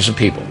scores of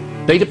people.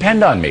 They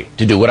depend on me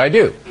to do what I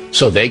do,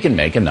 so they can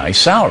make a nice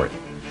salary.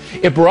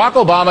 If Barack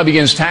Obama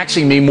begins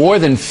taxing me more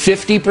than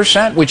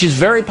 50%, which is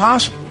very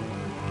possible,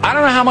 I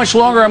don't know how much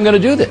longer I'm going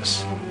to do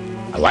this.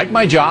 I like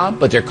my job,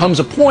 but there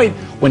comes a point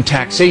when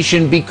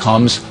taxation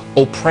becomes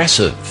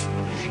oppressive.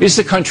 Is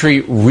the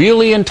country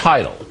really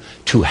entitled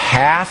to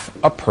half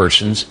a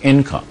person's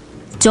income?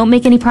 Don't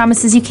make any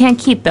promises you can't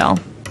keep, Bill.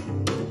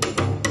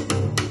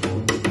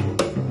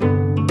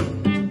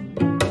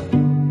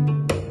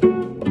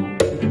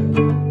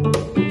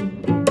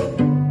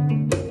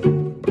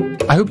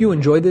 I hope you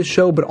enjoyed this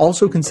show, but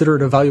also consider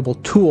it a valuable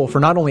tool for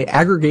not only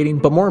aggregating,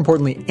 but more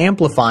importantly,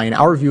 amplifying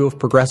our view of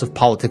progressive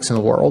politics in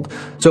the world.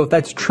 So if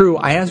that's true,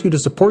 I ask you to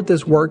support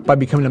this work by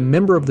becoming a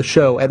member of the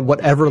show at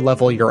whatever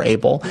level you're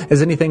able,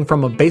 as anything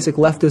from a basic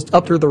leftist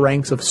up through the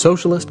ranks of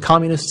socialist,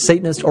 communist,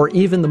 Satanist, or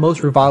even the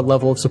most reviled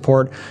level of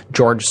support,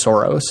 George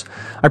Soros.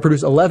 I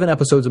produce 11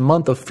 episodes a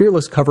month of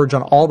fearless coverage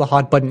on all the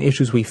hot-button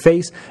issues we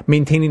face,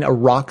 maintaining a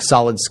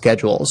rock-solid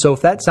schedule. So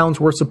if that sounds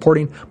worth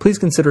supporting, please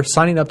consider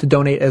signing up to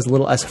donate as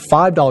little as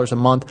 $5 a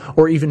month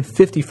or even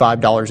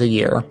 $55 a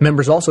year.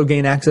 Members also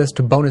gain access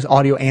to bonus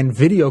audio and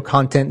video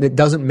content that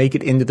doesn't make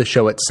it into the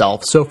show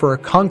itself. So for a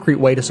concrete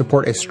way to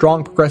support a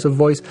strong progressive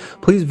voice,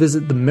 please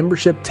visit the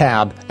membership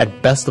tab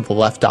at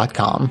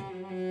bestoftheleft.com.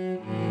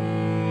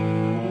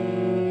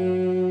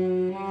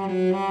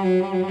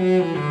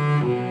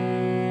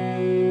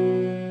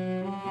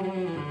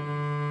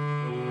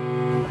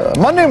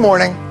 Monday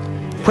morning,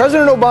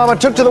 President Obama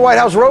took to the White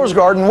House Rose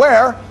Garden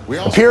where,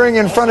 appearing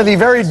in front of the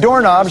very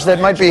doorknobs that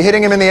might be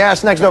hitting him in the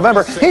ass next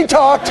November, he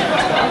talked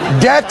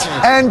debt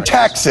and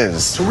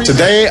taxes.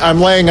 Today,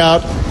 I'm laying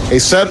out a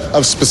set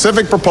of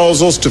specific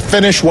proposals to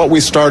finish what we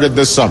started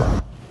this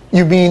summer.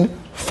 You mean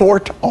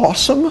Fort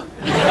Awesome?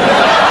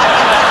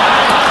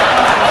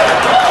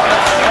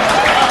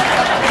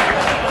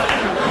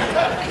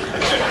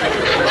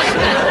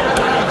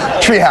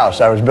 Treehouse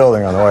I was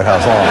building on the White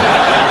House lawn.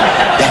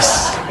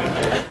 Yes.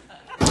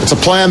 It's a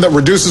plan that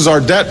reduces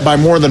our debt by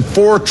more than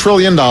 $4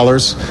 trillion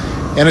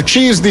and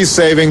achieves these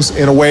savings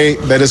in a way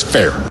that is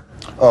fair.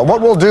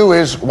 What we'll do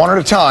is, one at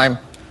a time,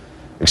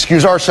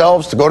 excuse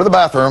ourselves to go to the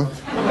bathroom.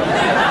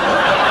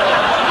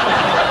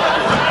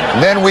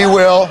 Then we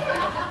will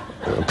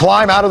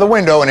climb out of the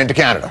window and into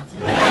Canada.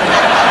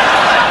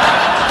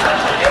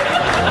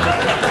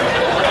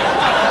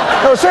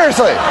 No,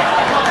 seriously.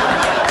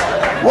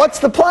 What's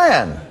the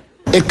plan?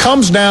 It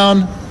comes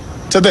down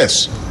to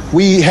this.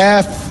 We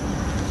have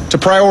to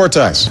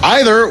prioritize.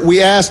 Either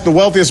we ask the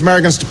wealthiest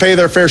Americans to pay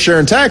their fair share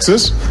in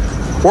taxes,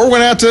 or we're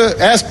going to have to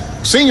ask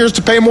seniors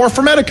to pay more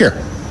for Medicare.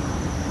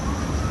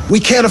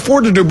 We can't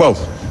afford to do both.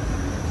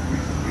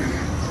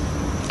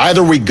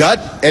 Either we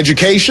gut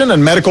education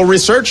and medical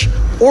research,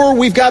 or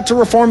we've got to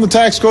reform the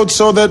tax code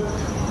so that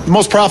the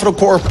most profitable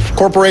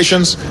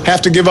corporations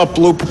have to give up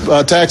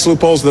tax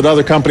loopholes that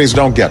other companies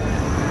don't get.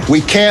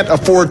 We can't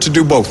afford to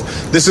do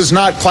both. This is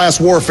not class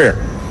warfare.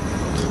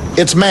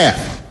 It's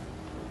math.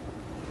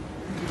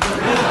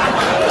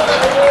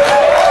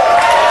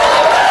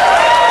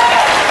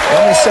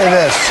 Let me say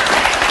this.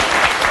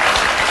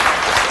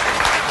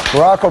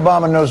 Barack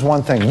Obama knows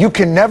one thing. You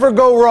can never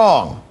go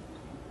wrong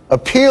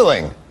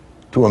appealing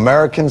to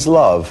Americans'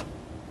 love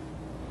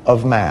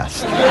of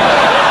math.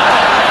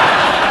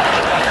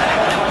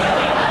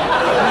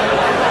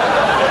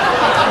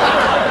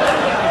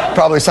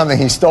 Probably something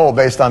he stole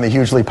based on the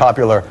hugely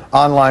popular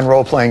online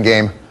role-playing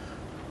game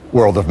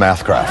World of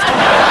Mathcraft.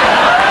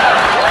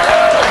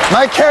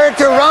 My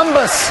character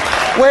Rhombus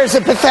wears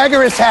a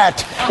Pythagoras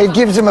hat. It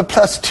gives him a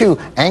 +2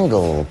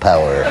 angle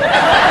power.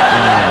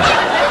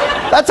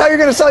 That's how you're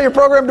going to sell your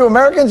program to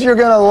Americans? You're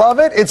going to love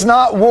it? It's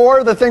not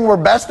war, the thing we're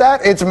best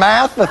at. It's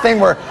math, the thing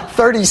we're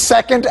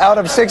 32nd out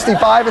of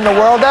 65 in the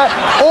world at.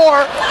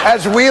 Or,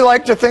 as we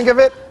like to think of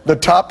it, the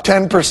top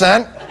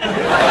 10%.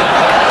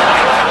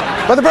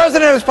 But the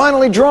president has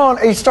finally drawn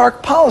a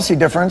stark policy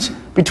difference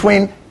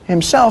between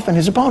himself and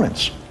his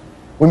opponents.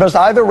 We must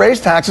either raise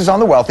taxes on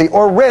the wealthy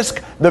or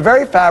risk the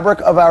very fabric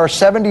of our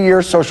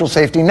 70-year social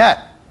safety net.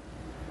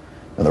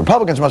 Now, the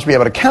Republicans must be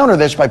able to counter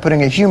this by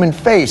putting a human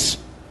face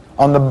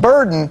on the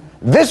burden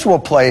this will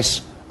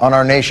place on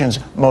our nation's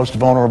most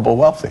vulnerable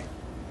wealthy.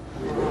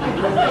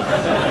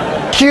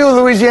 Cue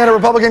Louisiana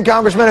Republican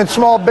Congressman and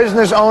small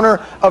business owner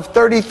of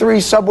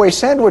 33 Subway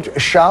sandwich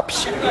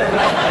shops,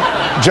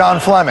 John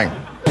Fleming.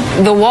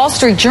 The Wall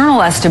Street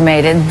Journal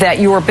estimated that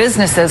your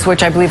businesses,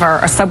 which I believe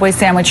are Subway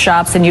sandwich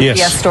shops and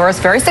UPS stores,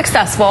 very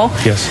successful,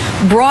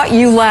 brought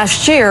you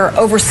last year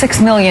over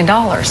 $6 million.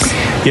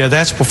 Yeah,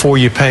 that's before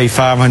you pay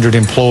 500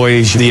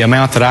 employees. The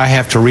amount that I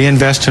have to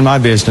reinvest in my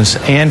business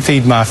and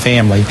feed my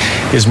family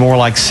is more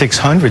like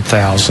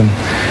 $600,000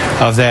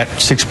 of that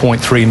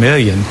 $6.3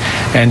 million.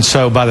 And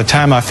so by the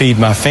time I feed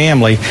my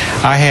family,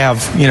 I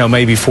have,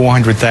 maybe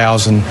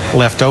 $400,000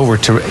 left over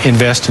to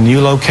invest in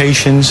new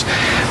locations,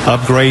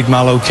 upgrade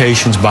my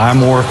locations, buy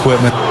more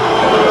equipment.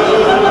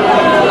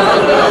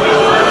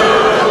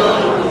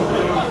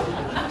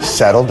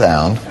 Settle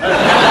down.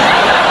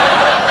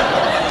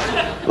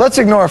 Let's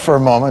ignore for a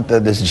moment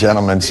that this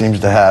gentleman seems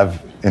to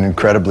have an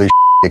incredibly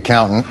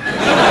accountant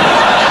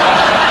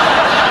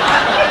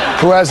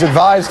who has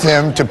advised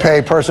him to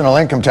pay personal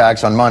income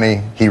tax on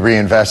money he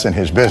reinvests in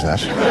his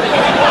business.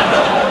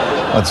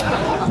 Let's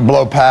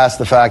blow past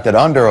the fact that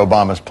under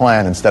Obama's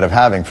plan, instead of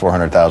having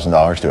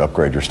 $400,000 to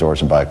upgrade your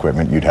stores and buy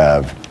equipment, you'd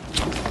have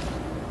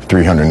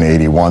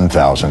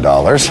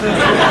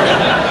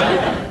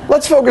 $381,000.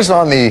 Let's focus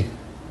on the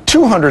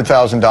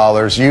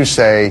 $200,000 you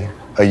say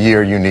a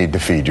year you need to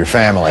feed your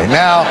family.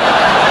 Now,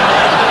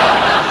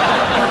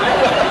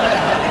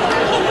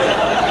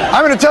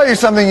 I'm going to tell you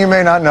something you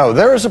may not know.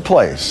 There is a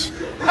place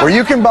where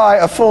you can buy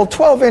a full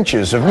 12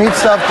 inches of meat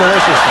stuffed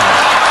deliciousness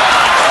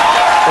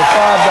for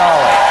 $5.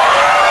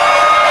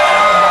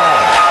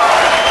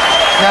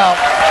 Now,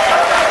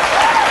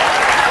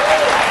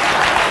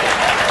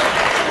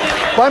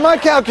 by my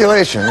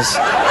calculations,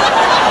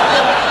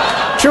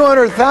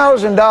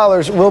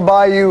 $200,000 will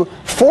buy you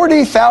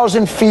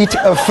 40,000 feet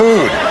of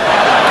food.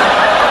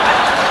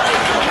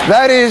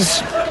 That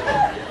is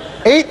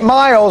 8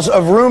 miles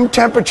of room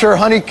temperature,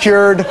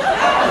 honey-cured,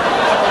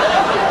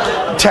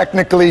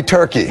 technically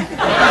turkey.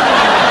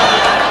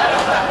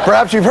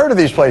 Perhaps you've heard of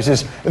these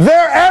places.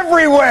 They're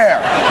everywhere!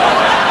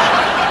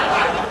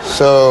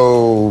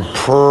 So,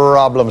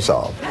 problem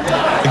solved.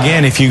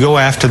 Again, if you go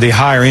after the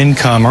higher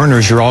income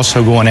earners, you're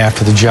also going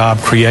after the job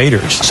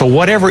creators. So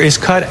whatever is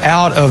cut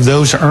out of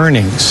those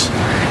earnings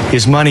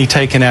is money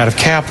taken out of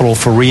capital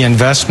for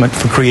reinvestment,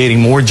 for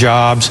creating more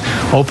jobs,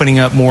 opening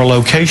up more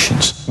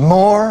locations.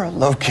 More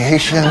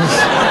locations?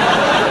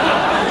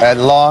 At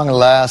long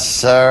last,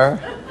 sir.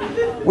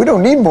 We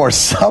don't need more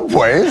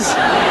subways.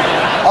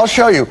 I'll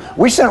show you.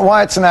 We sent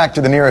Wyatt Cenac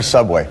to the nearest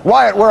subway.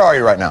 Wyatt, where are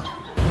you right now?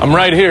 I'm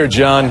right here,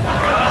 John.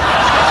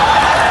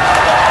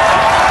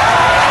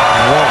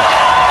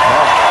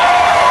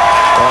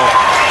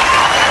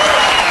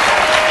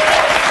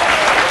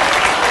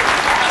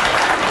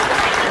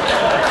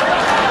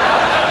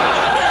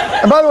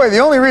 And by the way, the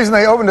only reason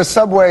they opened a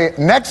subway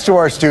next to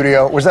our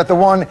studio was that the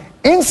one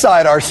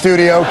inside our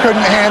studio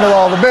couldn't handle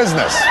all the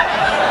business.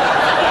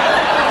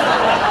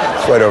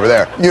 It's right over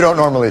there. You don't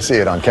normally see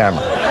it on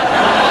camera.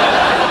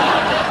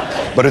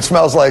 But it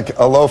smells like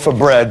a loaf of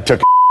bread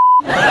took a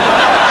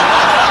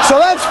So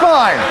that's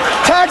fine.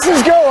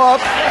 Taxes go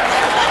up.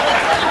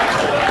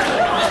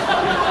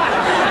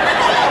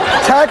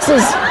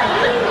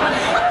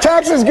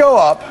 Taxes go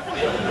up.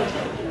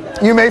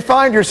 You may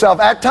find yourself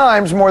at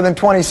times more than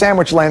 20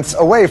 sandwich lengths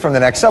away from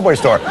the next Subway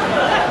store,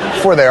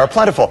 for they are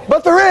plentiful.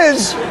 But there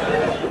is,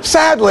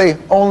 sadly,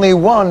 only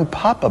one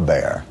Papa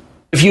Bear.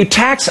 If you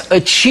tax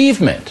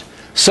achievement,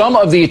 some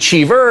of the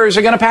achievers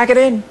are going to pack it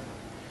in.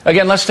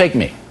 Again, let's take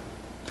me.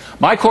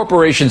 My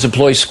corporations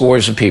employ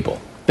scores of people.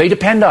 They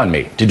depend on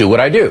me to do what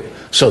I do,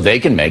 so they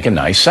can make a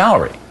nice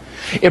salary.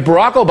 If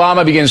Barack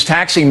Obama begins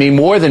taxing me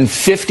more than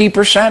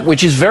 50%,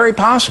 which is very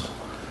possible,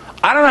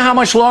 I don't know how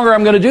much longer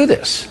I'm going to do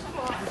this.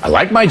 I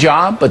like my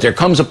job, but there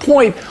comes a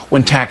point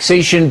when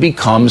taxation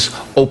becomes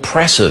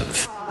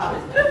oppressive.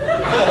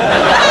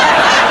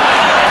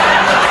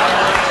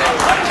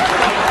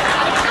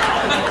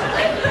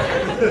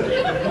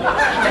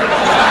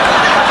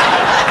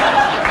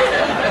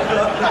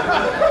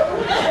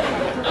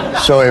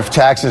 So if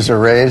taxes are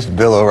raised,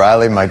 Bill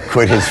O'Reilly might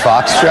quit his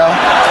Fox show?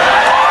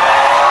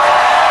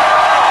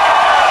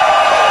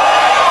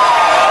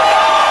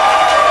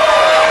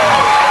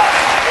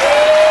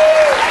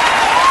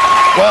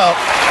 Well,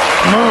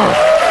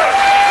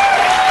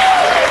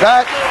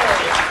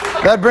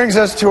 that brings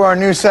us to our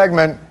new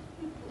segment.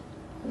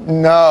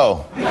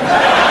 No.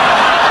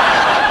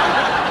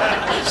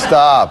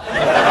 Stop.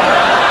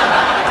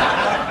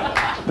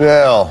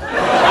 Bill.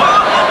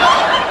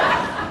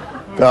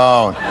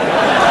 Don't.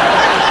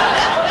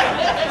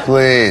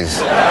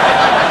 Please.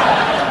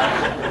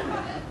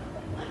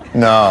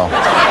 No.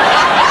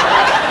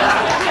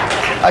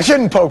 I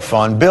shouldn't poke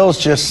fun. Bill's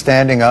just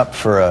standing up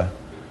for a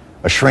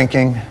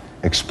shrinking,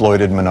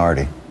 exploited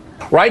minority.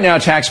 Right now,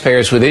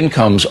 taxpayers with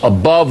incomes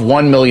above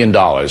 $1 million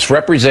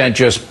represent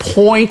just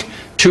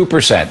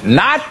 0.2%,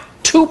 not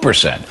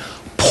 2%,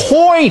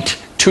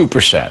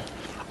 0.2%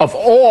 of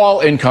all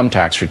income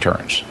tax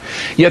returns.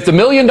 Yet the $1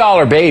 million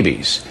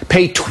babies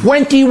pay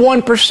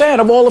 21%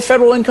 of all the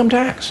federal income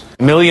tax.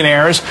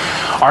 Millionaires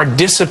are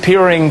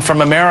disappearing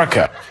from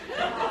America.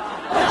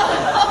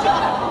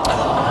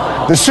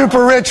 The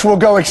super rich will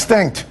go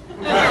extinct.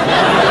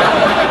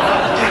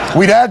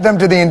 We'd add them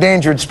to the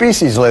endangered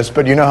species list,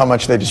 but you know how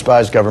much they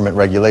despise government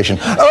regulation.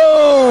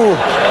 Oh,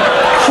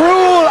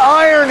 cruel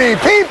irony.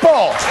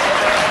 People,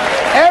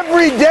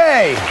 every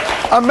day,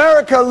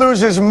 America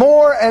loses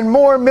more and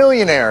more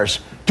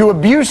millionaires to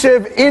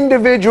abusive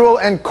individual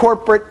and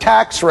corporate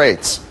tax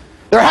rates.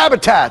 Their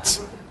habitats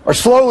are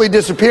slowly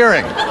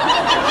disappearing.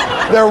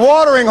 Their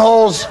watering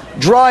holes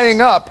drying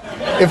up.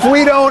 If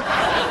we don't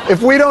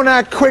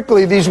act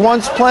quickly, these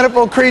once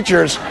plentiful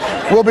creatures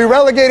will be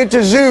relegated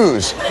to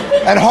zoos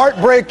and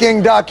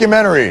heartbreaking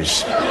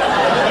documentaries.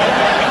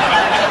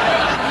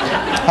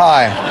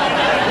 Hi,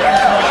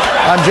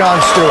 I'm Jon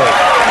Stewart.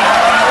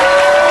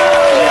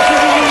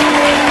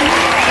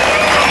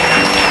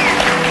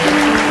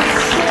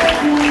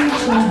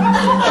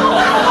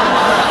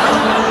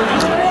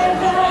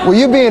 Will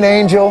you be an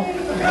angel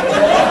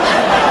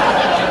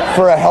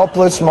for a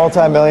helpless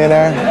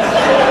multimillionaire?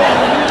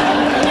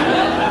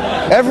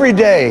 Every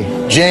day,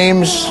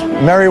 James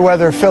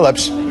Merriweather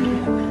Phillips,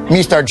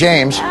 Mr.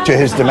 James, to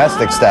his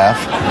domestic staff,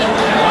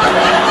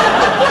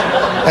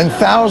 and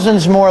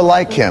thousands more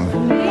like him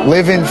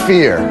live in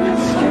fear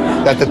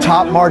that the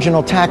top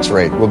marginal tax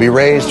rate will be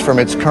raised from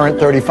its current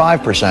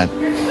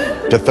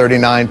 35% to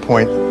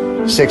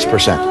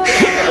 39.6%.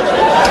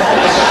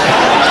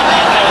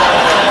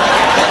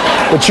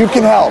 But you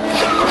can help.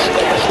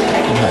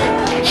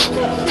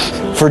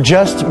 For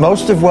just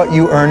most of what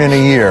you earn in a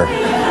year,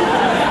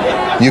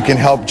 you can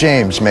help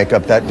James make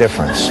up that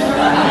difference.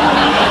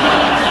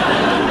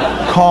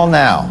 Call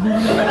now,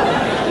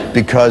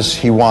 because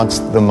he wants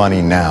the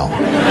money now.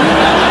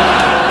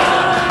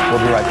 We'll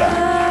be right back.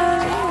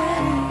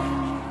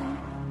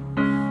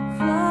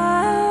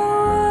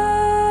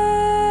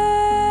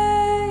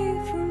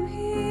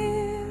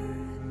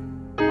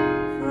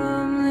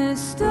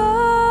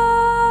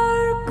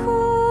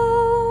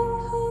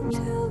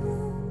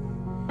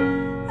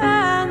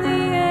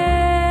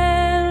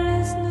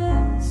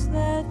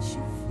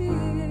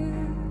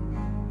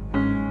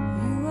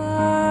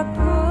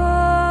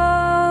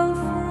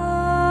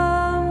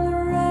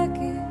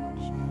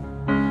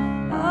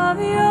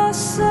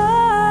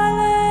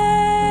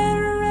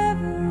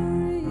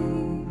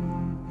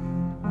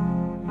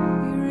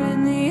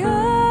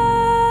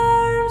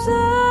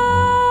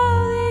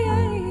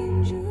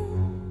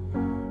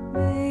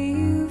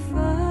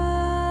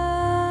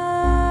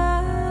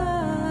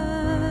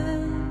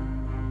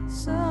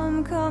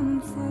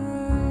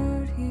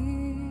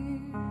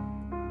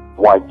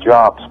 Why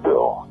jobs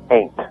bill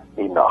ain't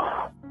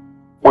enough.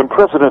 When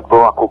President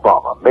Barack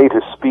Obama made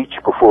his speech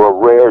before a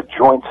rare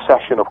joint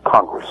session of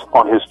Congress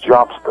on his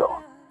jobs bill,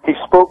 he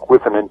spoke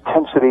with an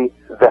intensity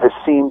that has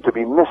seemed to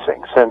be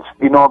missing since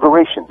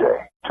Inauguration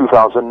Day,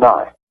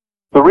 2009.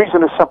 The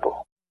reason is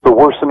simple. The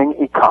worsening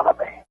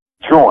economy,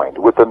 joined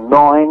with the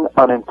gnawing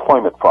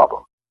unemployment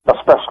problem,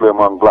 especially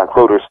among black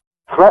voters,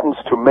 threatens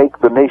to make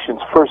the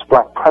nation's first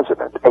black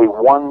president a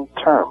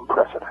one-term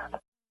president.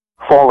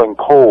 Falling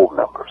poll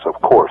numbers, of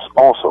course,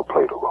 also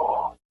played a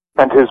role.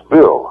 And his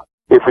bill,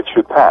 if it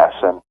should pass,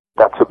 and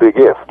that's a big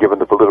if given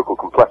the political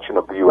complexion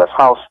of the U.S.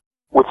 House,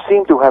 would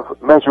seem to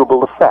have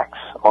measurable effects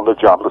on the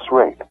jobless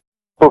rate.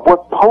 But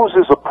what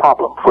poses a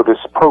problem for this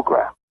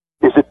program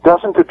is it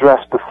doesn't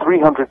address the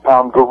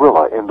 300-pound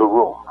gorilla in the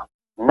room,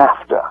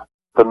 NAFTA,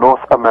 the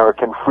North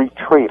American Free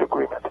Trade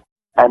Agreement,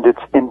 and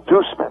its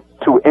inducement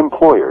to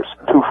employers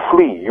to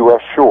flee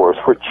U.S. shores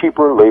for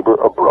cheaper labor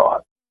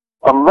abroad.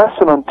 Unless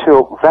and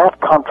until that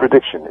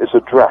contradiction is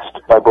addressed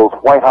by both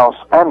White House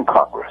and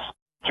Congress,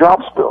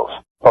 jobs bills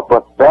are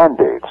but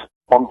band-aids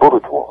on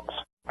bullet wounds,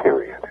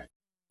 period.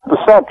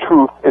 The sad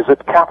truth is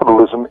that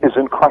capitalism is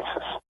in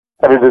crisis,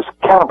 and it is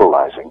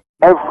cannibalizing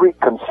every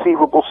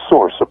conceivable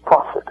source of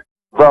profit.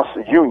 Thus,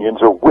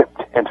 unions are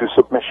whipped into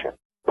submission,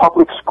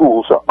 public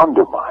schools are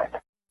undermined,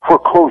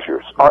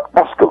 foreclosures are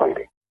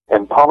escalating,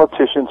 and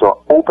politicians are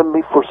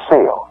openly for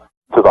sale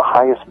to the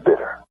highest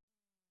bidder.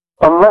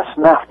 Unless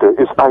NAFTA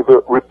is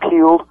either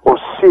repealed or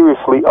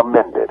seriously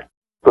amended,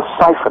 the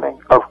siphoning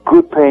of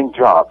good-paying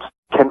jobs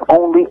can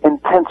only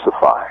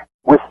intensify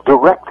with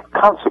direct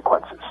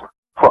consequences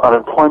for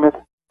unemployment,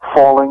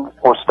 falling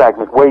or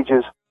stagnant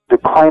wages,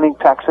 declining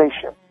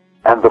taxation,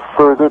 and the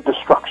further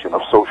destruction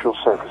of social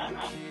services.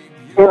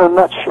 In a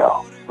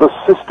nutshell, the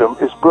system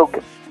is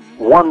broken.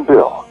 One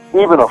bill,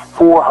 even a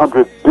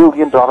 $400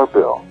 billion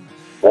bill,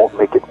 won't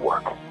make it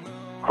work.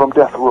 From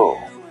death row,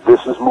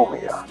 this is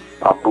Mumia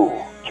Abu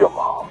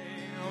Jamal.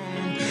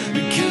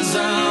 Because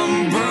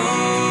I'm broken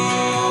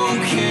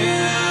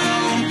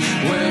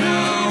when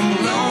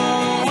I'm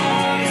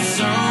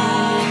lonesome,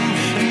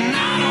 and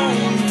I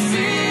don't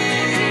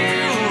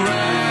feel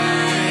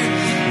right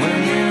when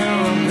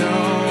you're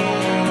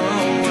gone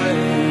away.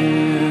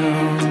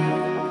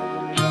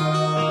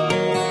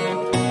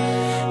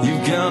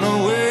 You've gone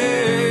away,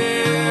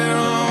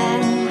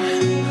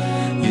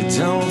 you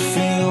don't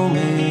feel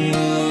me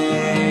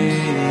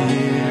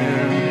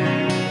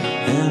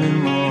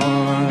anymore.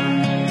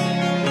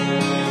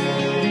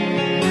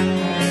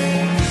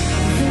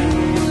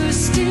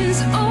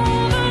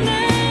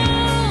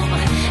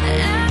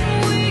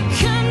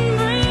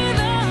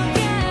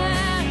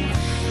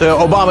 The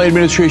Obama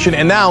administration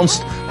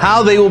announced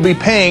how they will be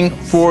paying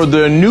for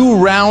the new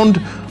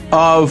round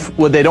of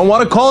what they don't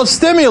want to call a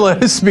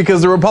stimulus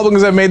because the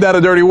Republicans have made that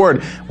a dirty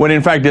word, when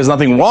in fact there's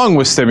nothing wrong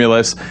with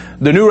stimulus.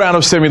 The new round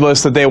of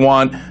stimulus that they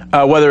want,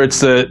 whether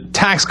it's the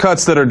tax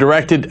cuts that are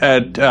directed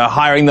at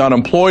hiring the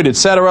unemployed,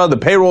 etc., the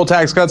payroll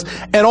tax cuts,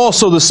 and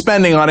also the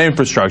spending on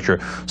infrastructure.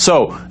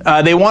 So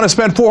they want to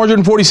spend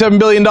 $447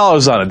 billion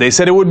on it. They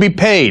said it would be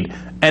paid.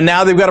 And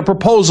now they've got a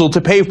proposal to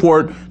pay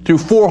for it through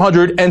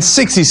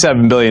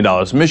 $467 billion.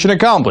 Mission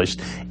accomplished,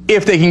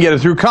 if they can get it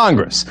through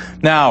Congress.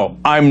 Now,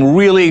 I'm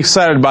really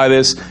excited by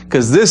this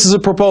because this is a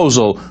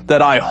proposal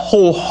that I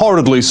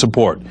wholeheartedly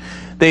support.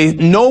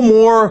 No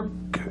more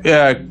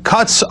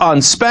cuts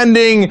on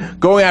spending,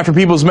 going after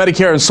people's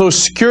Medicare and Social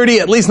Security,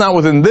 at least not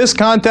within this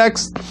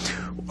context.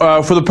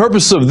 For the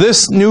purpose of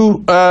this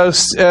new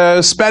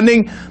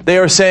spending, they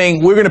are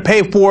saying we're going to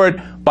pay for it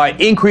by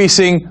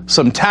increasing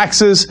some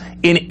taxes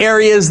in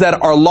areas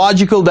that are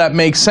logical, that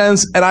make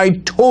sense, and I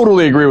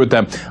totally agree with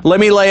them. Let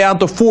me lay out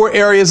the 4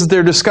 areas that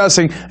they're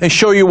discussing and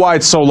show you why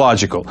it's so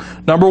logical.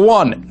 Number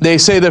 1, they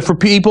say that for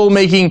people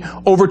making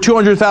over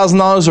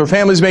 $200,000 or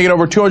families making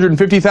over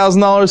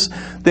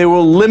 $250,000, they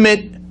will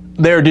limit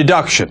their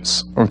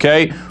deductions,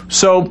 okay?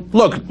 So,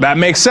 look, that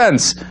makes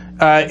sense.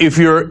 If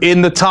you're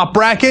in the top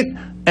bracket,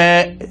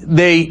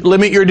 they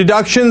limit your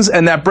deductions,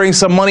 and that brings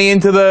some money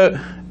into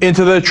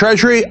the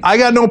Treasury. I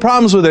got no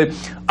problems with it.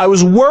 I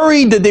was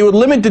worried that they would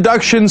limit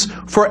deductions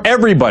for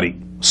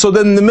everybody. So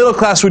then the middle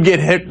class would get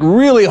hit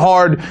really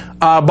hard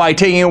by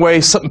taking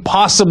away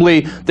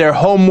possibly their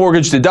home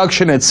mortgage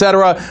deduction,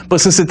 etc.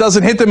 But since it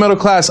doesn't hit the middle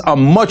class,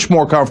 I'm much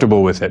more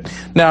comfortable with it.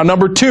 Now,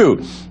 number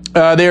 2,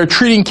 they are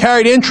treating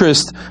carried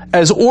interest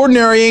as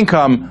ordinary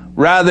income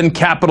rather than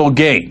capital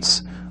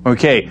gains.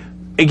 Okay.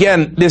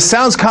 Again, this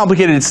sounds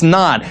complicated. It's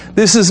not.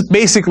 This is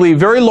basically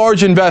very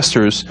large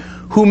investors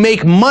who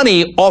make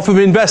money off of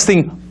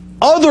investing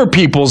other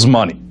people's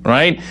money,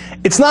 right?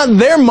 It's not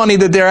their money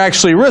that they're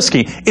actually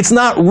risking. It's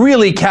not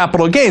really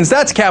capital gains.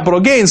 That's capital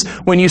gains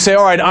when you say,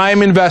 all right,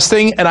 I'm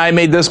investing and I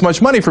made this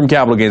much money from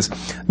capital gains.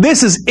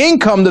 This is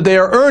income that they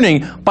are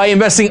earning by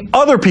investing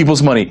other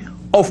people's money.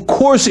 Of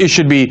course it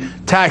should be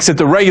taxed at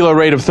the regular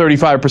rate of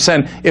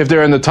 35% if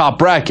they're in the top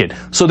bracket.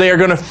 So they are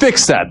going to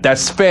fix that.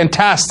 That's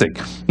fantastic.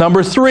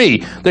 Number 3,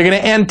 they're going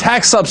to end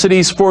tax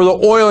subsidies for the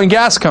oil and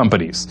gas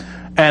companies.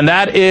 And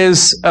that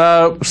is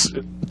to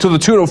the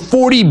tune of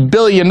 $40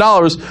 billion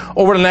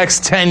over the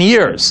next 10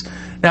 years.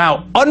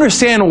 Now,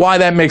 understand why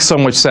that makes so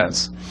much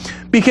sense.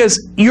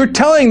 Because you're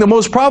telling the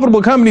most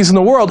profitable companies in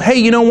the world, hey,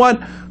 you know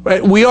what?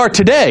 We are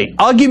today.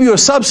 I'll give you a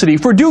subsidy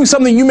for doing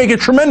something you make a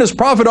tremendous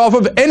profit off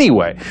of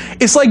anyway.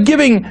 It's like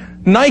giving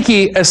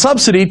Nike a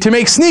subsidy to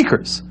make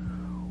sneakers.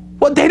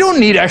 Well, they don't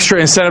need extra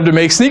incentive to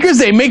make sneakers.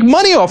 They make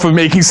money off of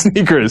making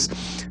sneakers.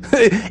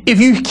 If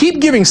you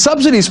keep giving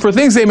subsidies for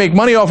things they make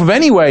money off of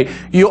anyway,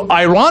 you'll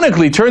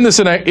ironically turn this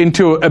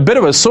into a bit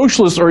of a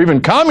socialist or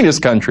even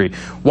communist country.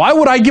 Why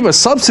would I give a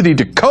subsidy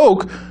to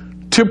Coke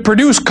to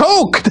produce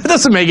Coke? That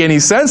doesn't make any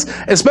sense,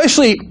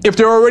 especially if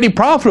they're already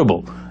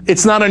profitable.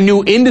 It's not a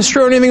new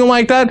industry or anything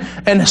like that.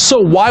 And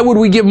so why would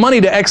we give money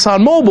to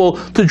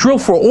ExxonMobil to drill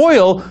for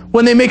oil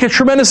when they make a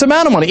tremendous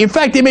amount of money? In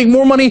fact, they make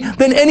more money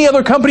than any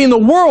other company in the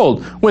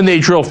world when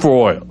they drill for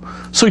oil.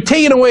 So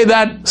taking away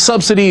that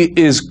subsidy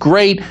is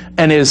great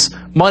and is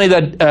money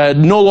that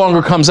no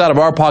longer comes out of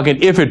our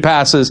pocket if it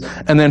passes.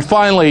 And then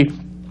finally,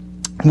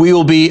 we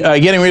will be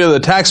getting rid of the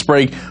tax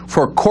break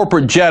for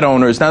corporate jet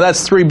owners. Now,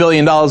 that's $3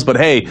 billion, but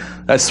hey,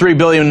 that's $3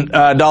 billion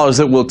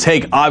that will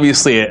take,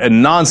 obviously, a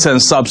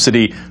nonsense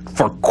subsidy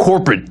for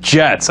corporate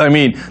jets. I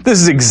mean, this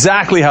is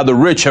exactly how the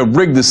rich have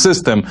rigged the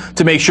system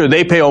to make sure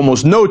they pay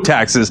almost no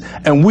taxes,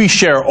 and we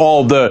share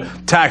all the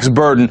tax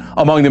burden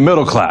among the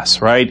middle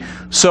class, right?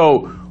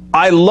 So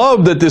I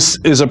love that this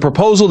is a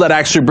proposal that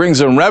actually brings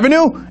in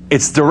revenue.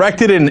 It's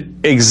directed in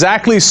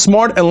exactly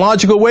smart and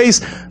logical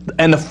ways.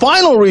 And the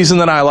final reason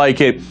that I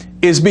like it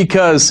is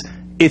because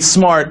it's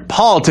smart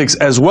politics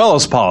as well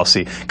as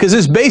policy. Because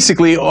it's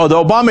basically the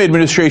Obama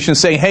administration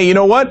saying, hey, you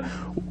know what?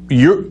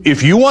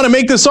 If you want to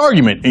make this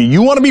argument, and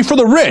you want to be for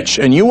the rich,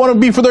 and you want to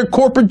be for their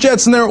corporate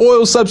jets and their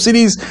oil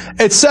subsidies,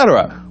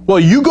 etc., well,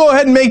 you go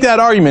ahead and make that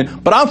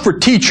argument, but I'm for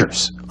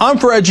teachers. I'm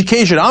for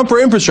education. I'm for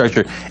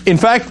infrastructure. In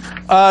fact,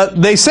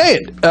 they say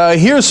it.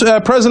 Here's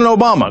President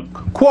Obama.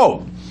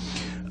 Quote,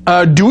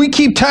 do we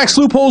keep tax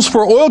loopholes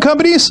for oil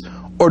companies,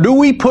 or do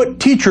we put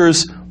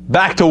teachers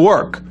back to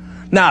work?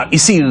 Now, you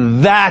see,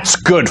 that's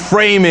good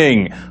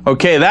framing.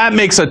 Okay, that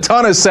makes a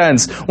ton of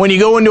sense. When you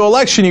go into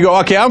election, you go,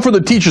 okay, I'm for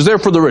the teachers, they're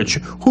for the rich.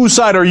 Whose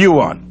side are you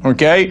on?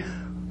 Okay?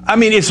 I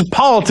mean, it's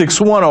politics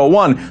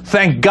 101.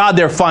 Thank God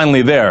they're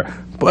finally there.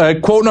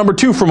 Quote number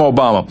 2 from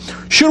Obama.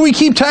 Should we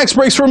keep tax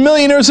breaks for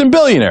millionaires and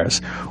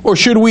billionaires? Or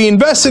should we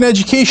invest in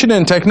education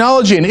and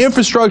technology and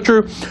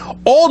infrastructure,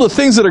 all the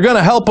things that are going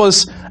to help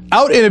us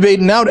out-innovate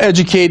and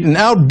out-educate and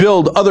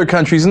out-build other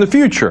countries in the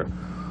future?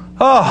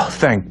 Oh,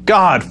 thank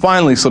God,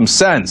 finally some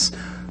sense.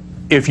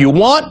 If you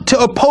want to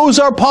oppose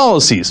our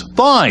policies,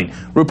 fine.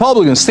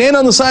 Republicans, stand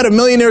on the side of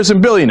millionaires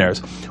and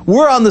billionaires.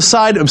 We're on the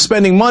side of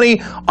spending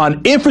money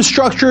on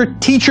infrastructure,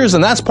 teachers,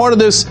 and that's part of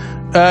this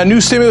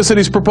new stimulus that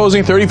he's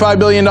proposing. $35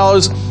 billion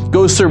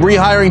goes to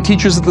rehiring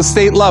teachers at the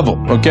state level,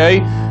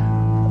 okay?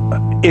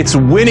 It's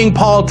winning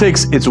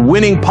politics. It's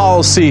winning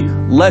policy.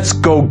 Let's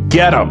go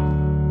get them.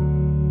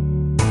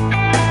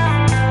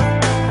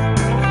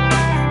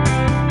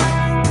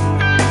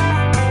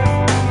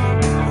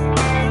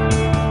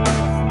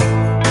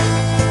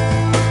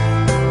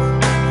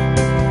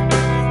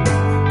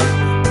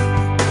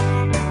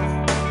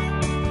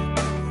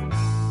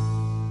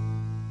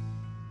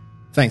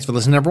 Thanks for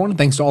listening, everyone, and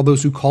thanks to all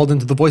those who called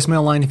into the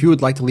voicemail line. If you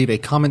would like to leave a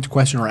comment,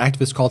 question, or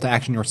activist call to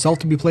action yourself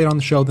to be played on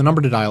the show, the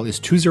number to dial is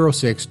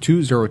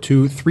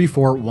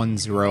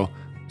 206-202-3410.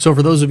 So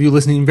for those of you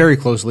listening very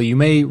closely, you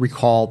may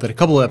recall that a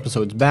couple of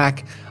episodes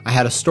back, I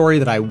had a story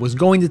that I was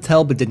going to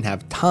tell but didn't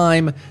have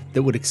time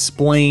that would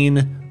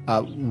explain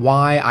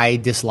why I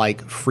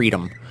dislike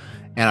freedom.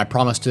 And I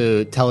promised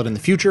to tell it in the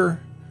future.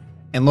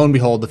 And lo and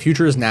behold, the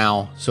future is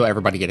now, so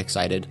everybody get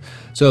excited.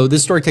 So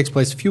this story takes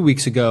place a few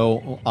weeks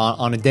ago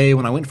on a day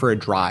when I went for a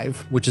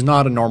drive, which is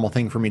not a normal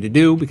thing for me to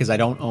do because I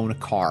don't own a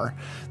car.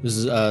 This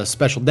is a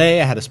special day.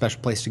 I had a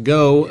special place to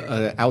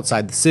go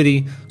outside the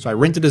city, so I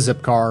rented a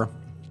Zip car.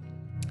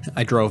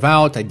 I drove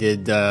out, I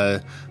did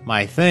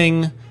my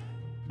thing,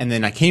 and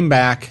then I came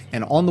back,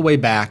 and on the way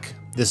back,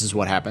 this is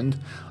what happened.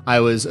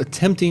 I was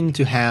attempting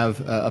to have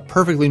a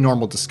perfectly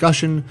normal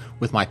discussion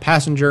with my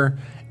passenger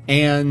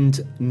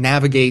and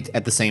navigate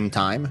at the same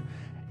time.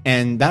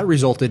 And that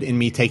resulted in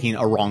me taking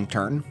a wrong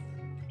turn.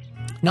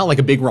 Not like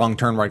a big wrong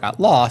turn where I got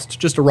lost,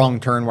 just a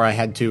wrong turn where I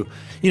had to,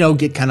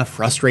 get kind of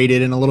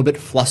frustrated and a little bit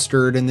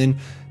flustered and then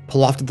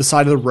pull off to the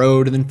side of the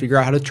road and then figure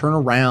out how to turn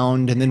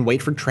around and then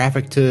wait for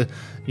traffic to,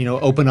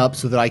 open up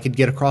so that I could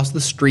get across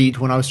the street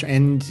when I was,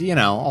 and,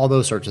 all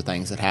those sorts of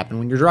things that happen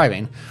when you're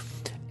driving.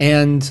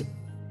 And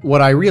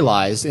what I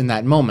realized in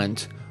that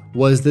moment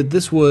was that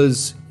this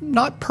was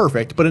not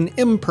perfect, but an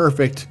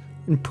imperfect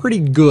and pretty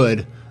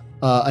good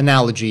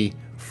analogy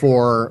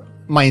for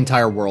my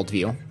entire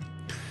worldview.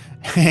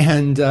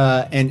 And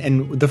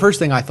the first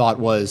thing I thought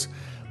was,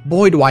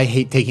 boy, do I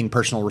hate taking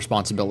personal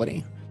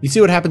responsibility. You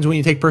see what happens when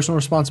you take personal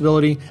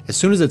responsibility? As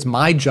soon as it's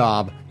my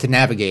job to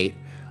navigate,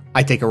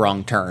 I take a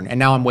wrong turn. And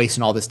now I'm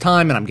wasting all this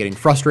time and I'm getting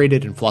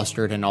frustrated and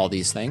flustered and all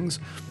these things.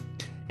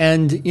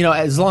 And,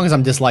 as long as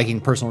I'm disliking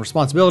personal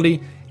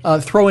responsibility,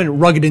 throw in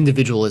rugged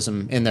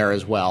individualism in there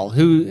as well.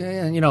 Who,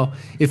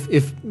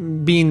 if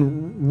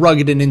being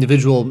rugged and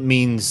individual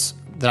means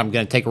that I'm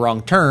going to take a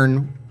wrong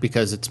turn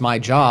because it's my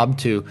job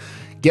to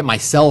get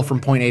myself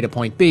from point A to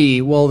point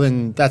B, well,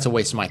 then that's a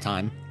waste of my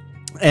time.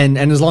 And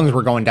as long as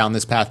we're going down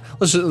this path,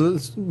 let's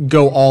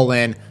go all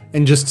in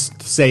and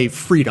just say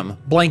freedom,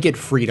 blanket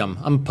freedom.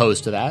 I'm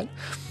opposed to that.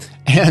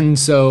 And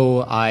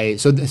so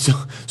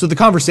the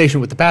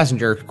conversation with the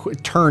passenger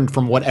turned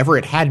from whatever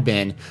it had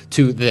been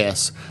to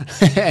this.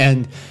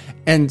 and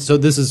so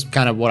this is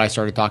kind of what I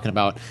started talking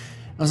about.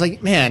 I was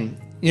like, man,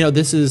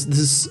 this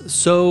is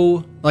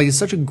so, like, it's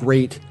such a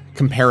great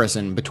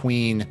comparison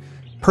between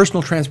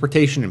personal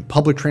transportation and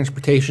public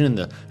transportation and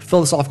the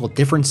philosophical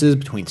differences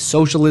between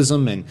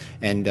socialism and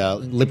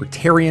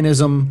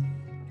libertarianism.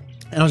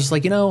 And I was just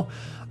like,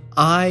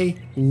 I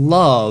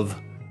love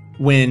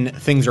when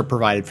things are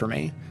provided for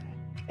me.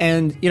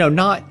 And,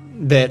 not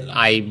that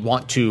I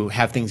want to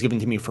have things given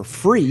to me for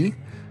free,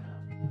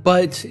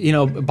 but,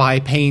 by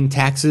paying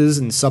taxes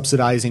and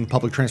subsidizing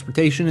public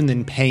transportation and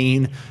then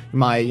paying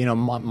my,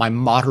 my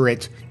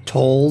moderate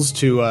tolls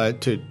to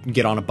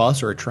get on a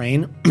bus or a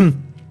train,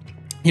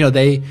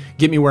 they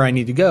get me where I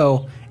need to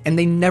go and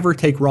they never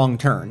take wrong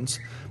turns.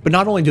 But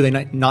not only do they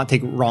not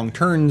take wrong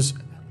turns,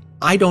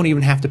 I don't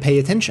even have to pay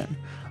attention.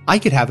 I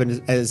could have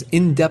as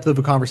in-depth of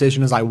a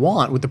conversation as I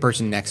want with the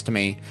person next to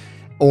me,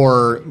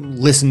 or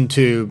listen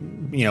to,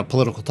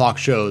 political talk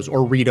shows,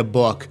 or read a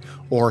book,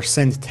 or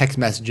send text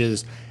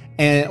messages,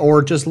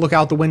 or just look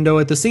out the window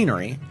at the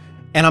scenery.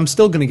 And I'm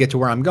still going to get to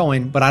where I'm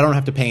going, but I don't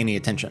have to pay any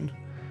attention.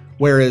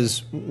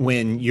 Whereas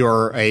when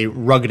you're a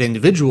rugged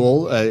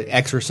individual,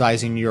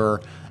 exercising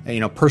your,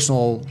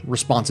 personal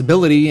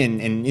responsibility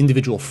and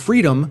individual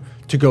freedom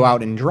to go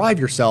out and drive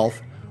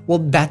yourself, well,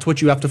 that's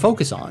what you have to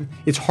focus on.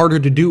 It's harder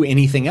to do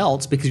anything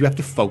else because you have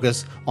to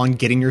focus on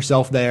getting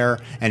yourself there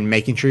and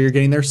making sure you're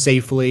getting there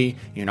safely,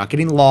 you're not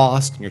getting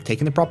lost, and you're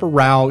taking the proper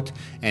route.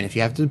 And if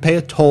you have to pay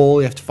a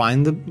toll, you have to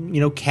find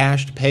the,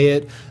 cash to pay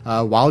it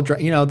while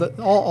driving,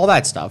 all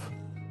that stuff.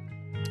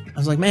 I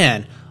was like,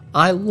 man,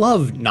 I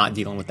love not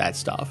dealing with that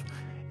stuff.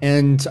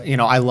 And,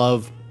 I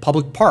love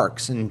public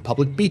parks and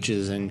public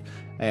beaches and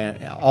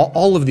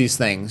all of these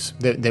things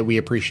that we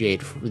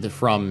appreciate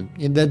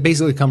that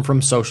basically come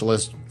from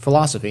socialist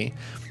philosophy.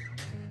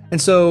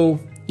 And so,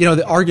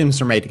 the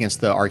arguments are made against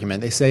the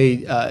argument. They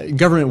say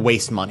government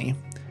wastes money.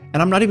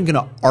 And I'm not even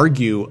going to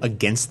argue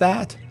against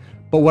that.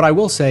 But what I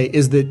will say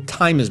is that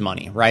time is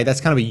money, right? That's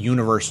kind of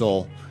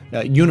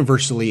a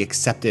universally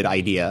accepted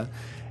idea.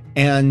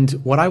 And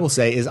what I will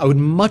say is I would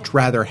much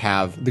rather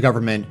have the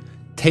government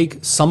take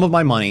some of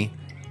my money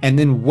and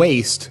then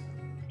waste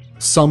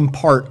some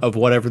part of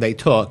whatever they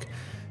took.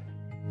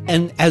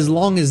 And as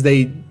long as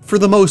they, for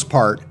the most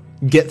part,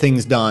 get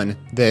things done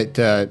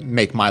that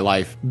make my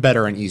life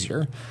better and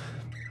easier.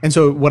 And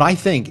so what I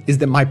think is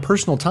that my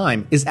personal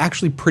time is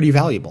actually pretty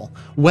valuable.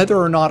 Whether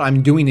or not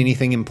I'm doing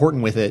anything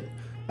important with it,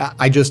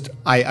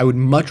 I would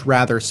much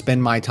rather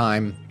spend my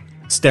time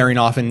staring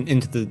off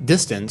into the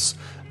distance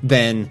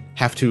than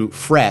have to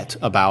fret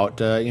about,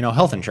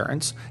 health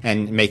insurance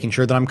and making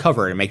sure that I'm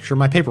covered and making sure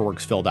my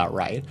paperwork's filled out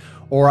right.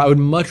 Or I would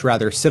much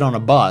rather sit on a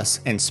bus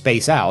and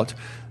space out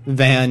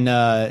than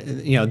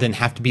than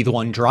have to be the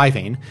one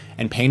driving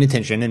and paying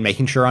attention and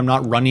making sure I'm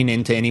not running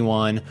into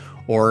anyone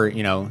or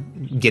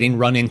getting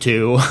run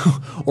into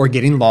or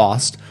getting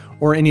lost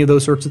or any of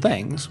those sorts of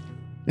things.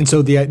 And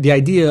so the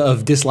idea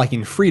of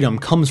disliking freedom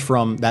comes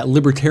from that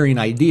libertarian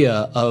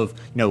idea of,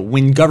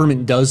 when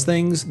government does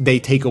things, they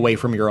take away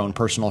from your own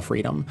personal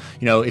freedom.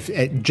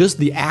 If just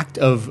the act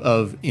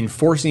of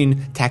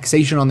enforcing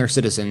taxation on their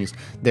citizens,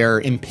 they're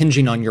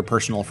impinging on your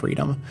personal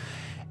freedom.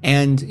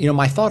 And,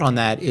 my thought on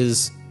that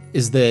is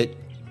that,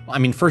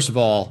 first of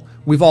all,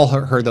 we've all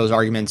heard those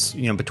arguments,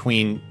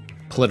 between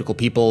political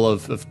people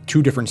of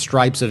two different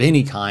stripes of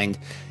any kind.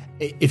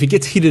 If it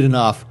gets heated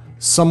enough,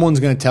 someone's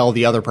going to tell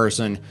the other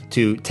person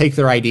to take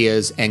their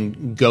ideas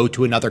and go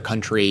to another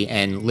country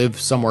and live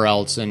somewhere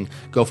else and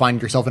go find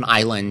yourself an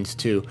island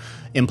to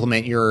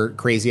implement your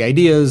crazy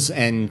ideas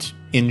and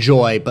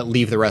enjoy, but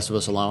leave the rest of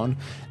us alone.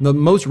 The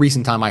most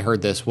recent time I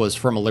heard this was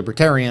from a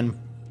libertarian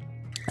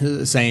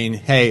saying,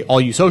 hey,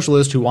 all you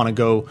socialists who want to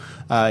go,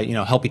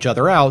 help each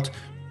other out,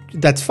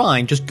 that's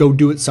fine. Just go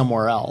do it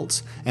somewhere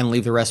else and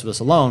leave the rest of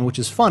us alone, which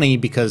is funny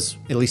because,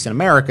 at least in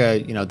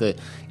America,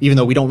 even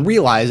though we don't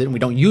realize it and we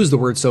don't use the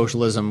word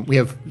socialism, we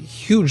have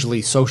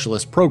hugely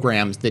socialist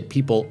programs that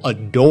people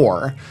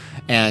adore.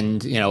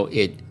 And,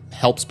 it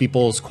helps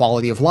people's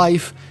quality of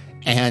life,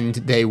 and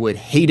they would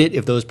hate it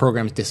if those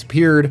programs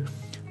disappeared.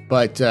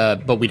 But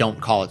we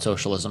don't call it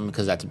socialism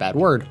because that's a bad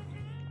word.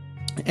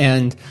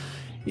 And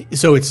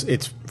so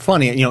it's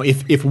funny,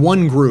 if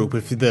one group,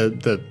 if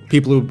the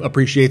people who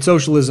appreciate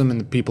socialism and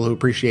the people who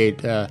appreciate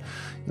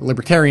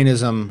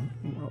libertarianism,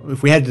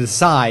 if we had to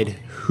decide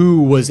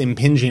who was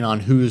impinging on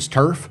whose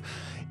turf,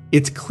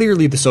 it's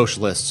clearly the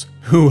socialists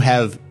who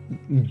have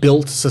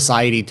built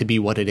society to be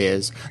what it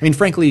is.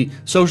 Frankly,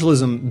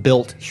 socialism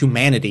built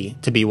humanity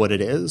to be what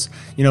it is.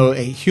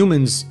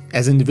 Humans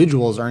as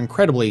individuals are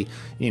incredibly,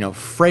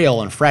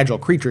 frail and fragile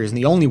creatures, and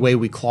the only way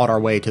we clawed our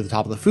way to the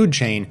top of the food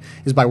chain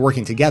is by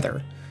working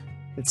together.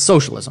 It's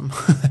socialism.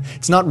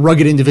 It's not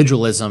rugged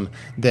individualism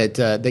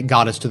that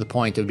got us to the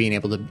point of being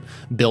able to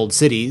build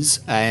cities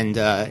and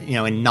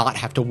and not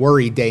have to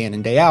worry day in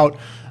and day out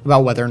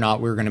about whether or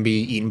not we were going to be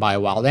eaten by a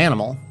wild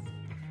animal.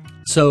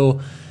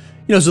 So,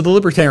 so the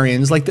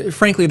libertarians,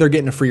 frankly, they're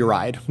getting a free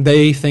ride.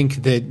 They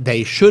think that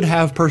they should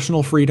have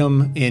personal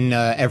freedom in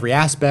every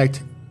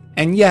aspect,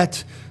 and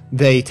yet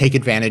they take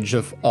advantage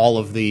of all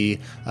of the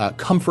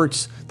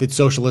comforts that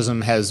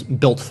socialism has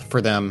built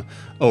for them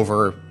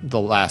over the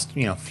last,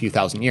 few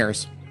thousand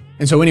years.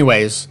 And so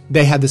anyways,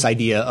 they had this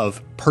idea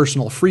of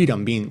personal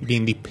freedom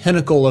being the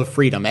pinnacle of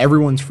freedom.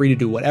 Everyone's free to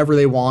do whatever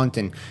they want,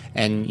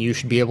 and you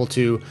should be able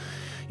to,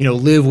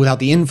 live without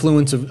the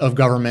influence of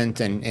government.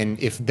 And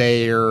if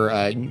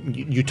their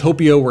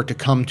utopia were to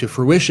come to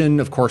fruition,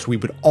 of course, we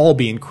would all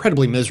be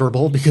incredibly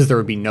miserable because there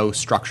would be no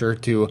structure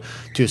to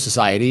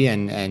society,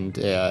 and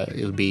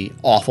it would be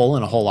awful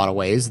in a whole lot of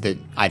ways that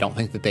I don't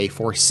think that they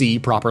foresee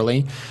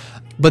properly.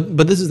 But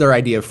this is their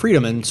idea of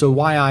freedom. And so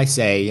why I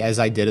say, as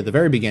I did at the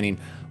very beginning,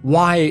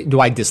 why do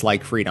I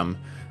dislike freedom?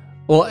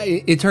 Well,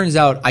 it turns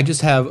out I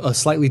just have a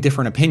slightly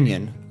different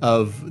opinion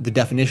of the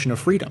definition of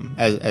freedom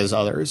as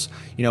others.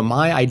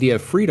 My idea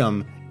of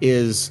freedom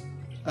is,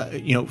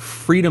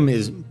 freedom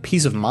is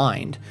peace of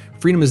mind.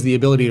 Freedom is the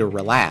ability to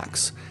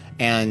relax.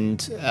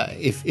 And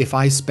if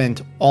I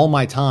spent all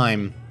my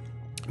time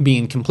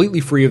being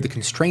completely free of the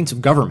constraints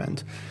of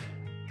government,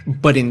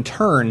 but in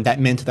turn, that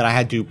meant that I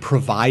had to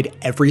provide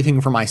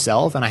everything for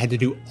myself, and I had to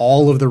do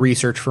all of the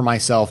research for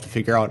myself to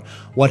figure out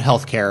what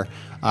healthcare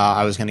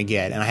I was going to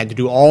get. And I had to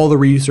do all the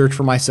research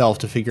for myself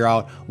to figure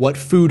out what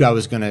food I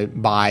was going to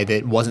buy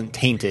that wasn't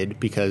tainted,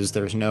 because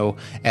there's no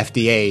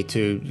FDA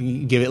to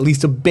give at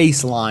least a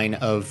baseline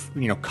of,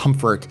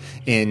 comfort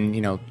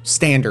in,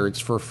 standards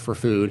for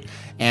food.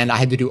 And I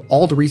had to do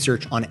all the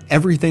research on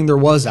everything there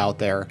was out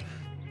there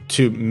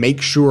to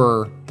make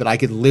sure that I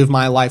could live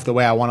my life the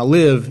way I want to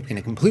live in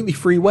a completely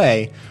free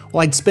way.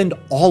 Well, I'd spend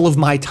all of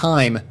my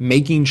time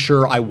making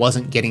sure I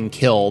wasn't getting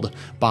killed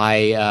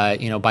by,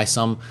 by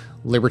some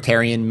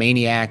libertarian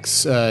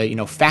maniac's,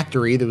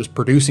 factory that was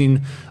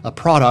producing a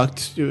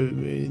product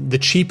the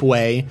cheap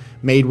way,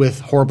 made with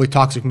horribly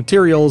toxic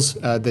materials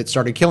that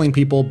started killing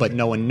people, but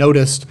no one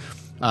noticed.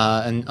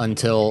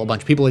 Until a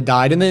bunch of people had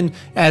died. And then,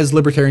 as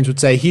libertarians would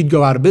say, he'd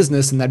go out of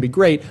business and that'd be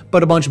great,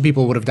 but a bunch of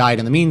people would have died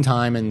in the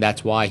meantime, and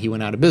that's why he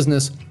went out of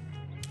business.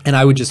 And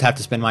I would just have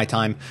to spend my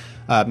time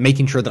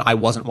making sure that I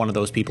wasn't one of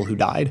those people who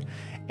died.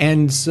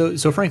 And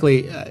so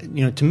frankly,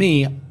 to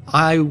me,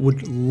 I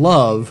would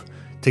love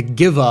to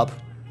give up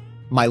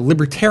my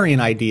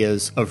libertarian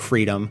ideas of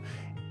freedom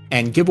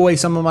and give away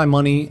some of my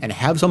money and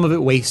have some of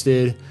it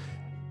wasted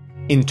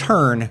in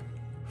turn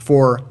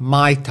for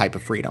my type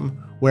of freedom,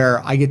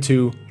 where I get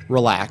to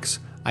relax.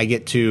 I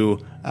get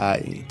to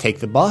take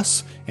the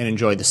bus and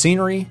enjoy the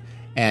scenery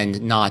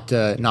and not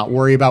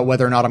worry about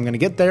whether or not I'm going to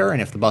get there.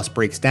 And if the bus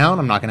breaks down,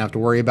 I'm not going to have to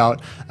worry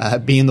about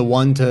being the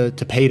one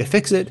to pay to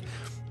fix it.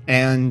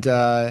 And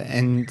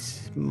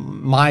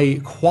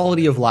my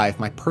quality of life,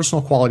 my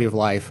personal quality of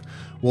life,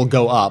 will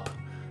go up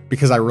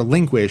because I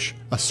relinquish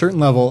a certain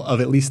level of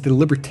at least the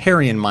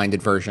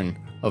libertarian-minded version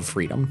of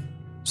freedom.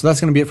 So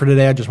that's going to be it for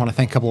today. I just want to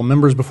thank a couple of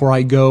members before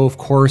I go. Of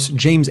course,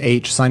 James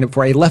H. signed up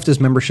for a leftist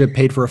membership,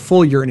 paid for a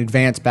full year in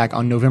advance back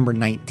on November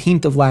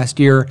 19th of last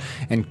year.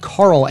 And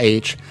Carl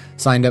H.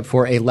 signed up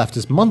for a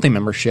leftist monthly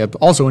membership,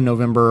 also in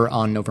November,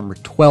 on November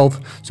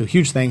 12th. So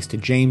huge thanks to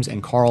James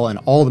and Carl and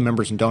all the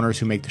members and donors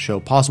who make the show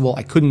possible.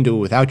 I couldn't do it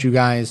without you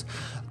guys.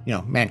 You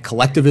know, man,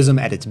 collectivism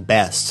at its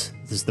best.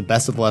 This is the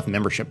Best of the Left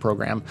membership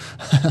program.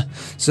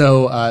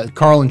 So,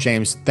 Carl and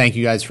James, thank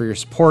you guys for your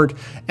support.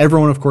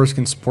 Everyone, of course,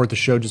 can support the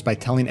show just by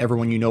telling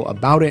everyone you know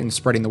about it and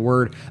spreading the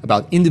word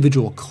about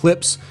individual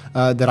clips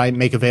that I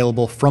make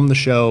available from the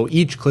show.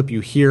 Each clip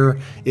you hear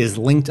is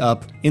linked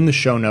up in the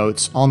show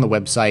notes on the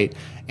website,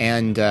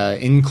 and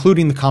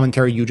including the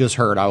commentary you just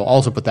heard. I will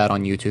also put that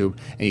on YouTube,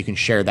 and you can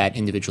share that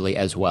individually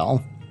as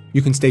well.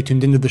 You can stay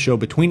tuned into the show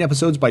between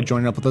episodes by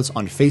joining up with us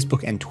on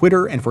Facebook and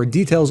Twitter, and for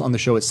details on the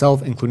show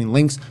itself, including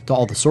links to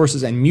all the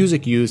sources and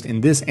music used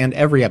in this and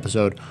every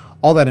episode,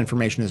 all that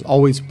information is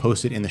always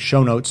posted in the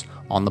show notes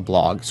on the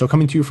blog. So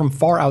coming to you from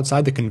far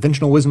outside the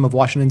conventional wisdom of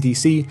Washington,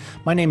 D.C.,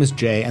 my name is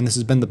Jay, and this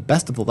has been the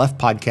Best of the Left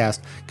podcast,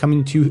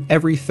 coming to you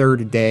every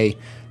third day.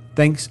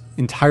 Thanks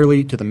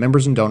entirely to the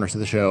members and donors of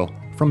the show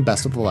from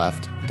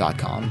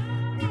bestoftheleft.com.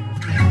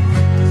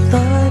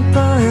 Fine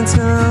lines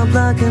now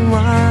black and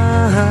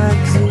white,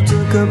 'cause you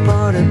took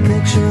apart a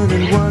picture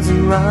that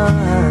wasn't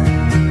right.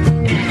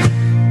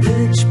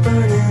 Pitch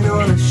burning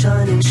on a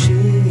shining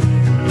sheet,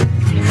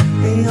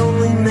 the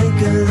only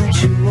maker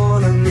that you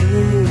wanna be.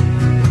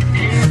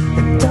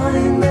 A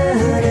dying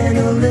man in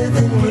a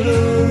living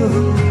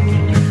room,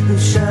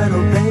 whose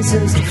shadow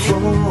bases to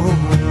fall,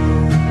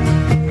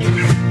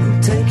 will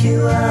take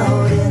you out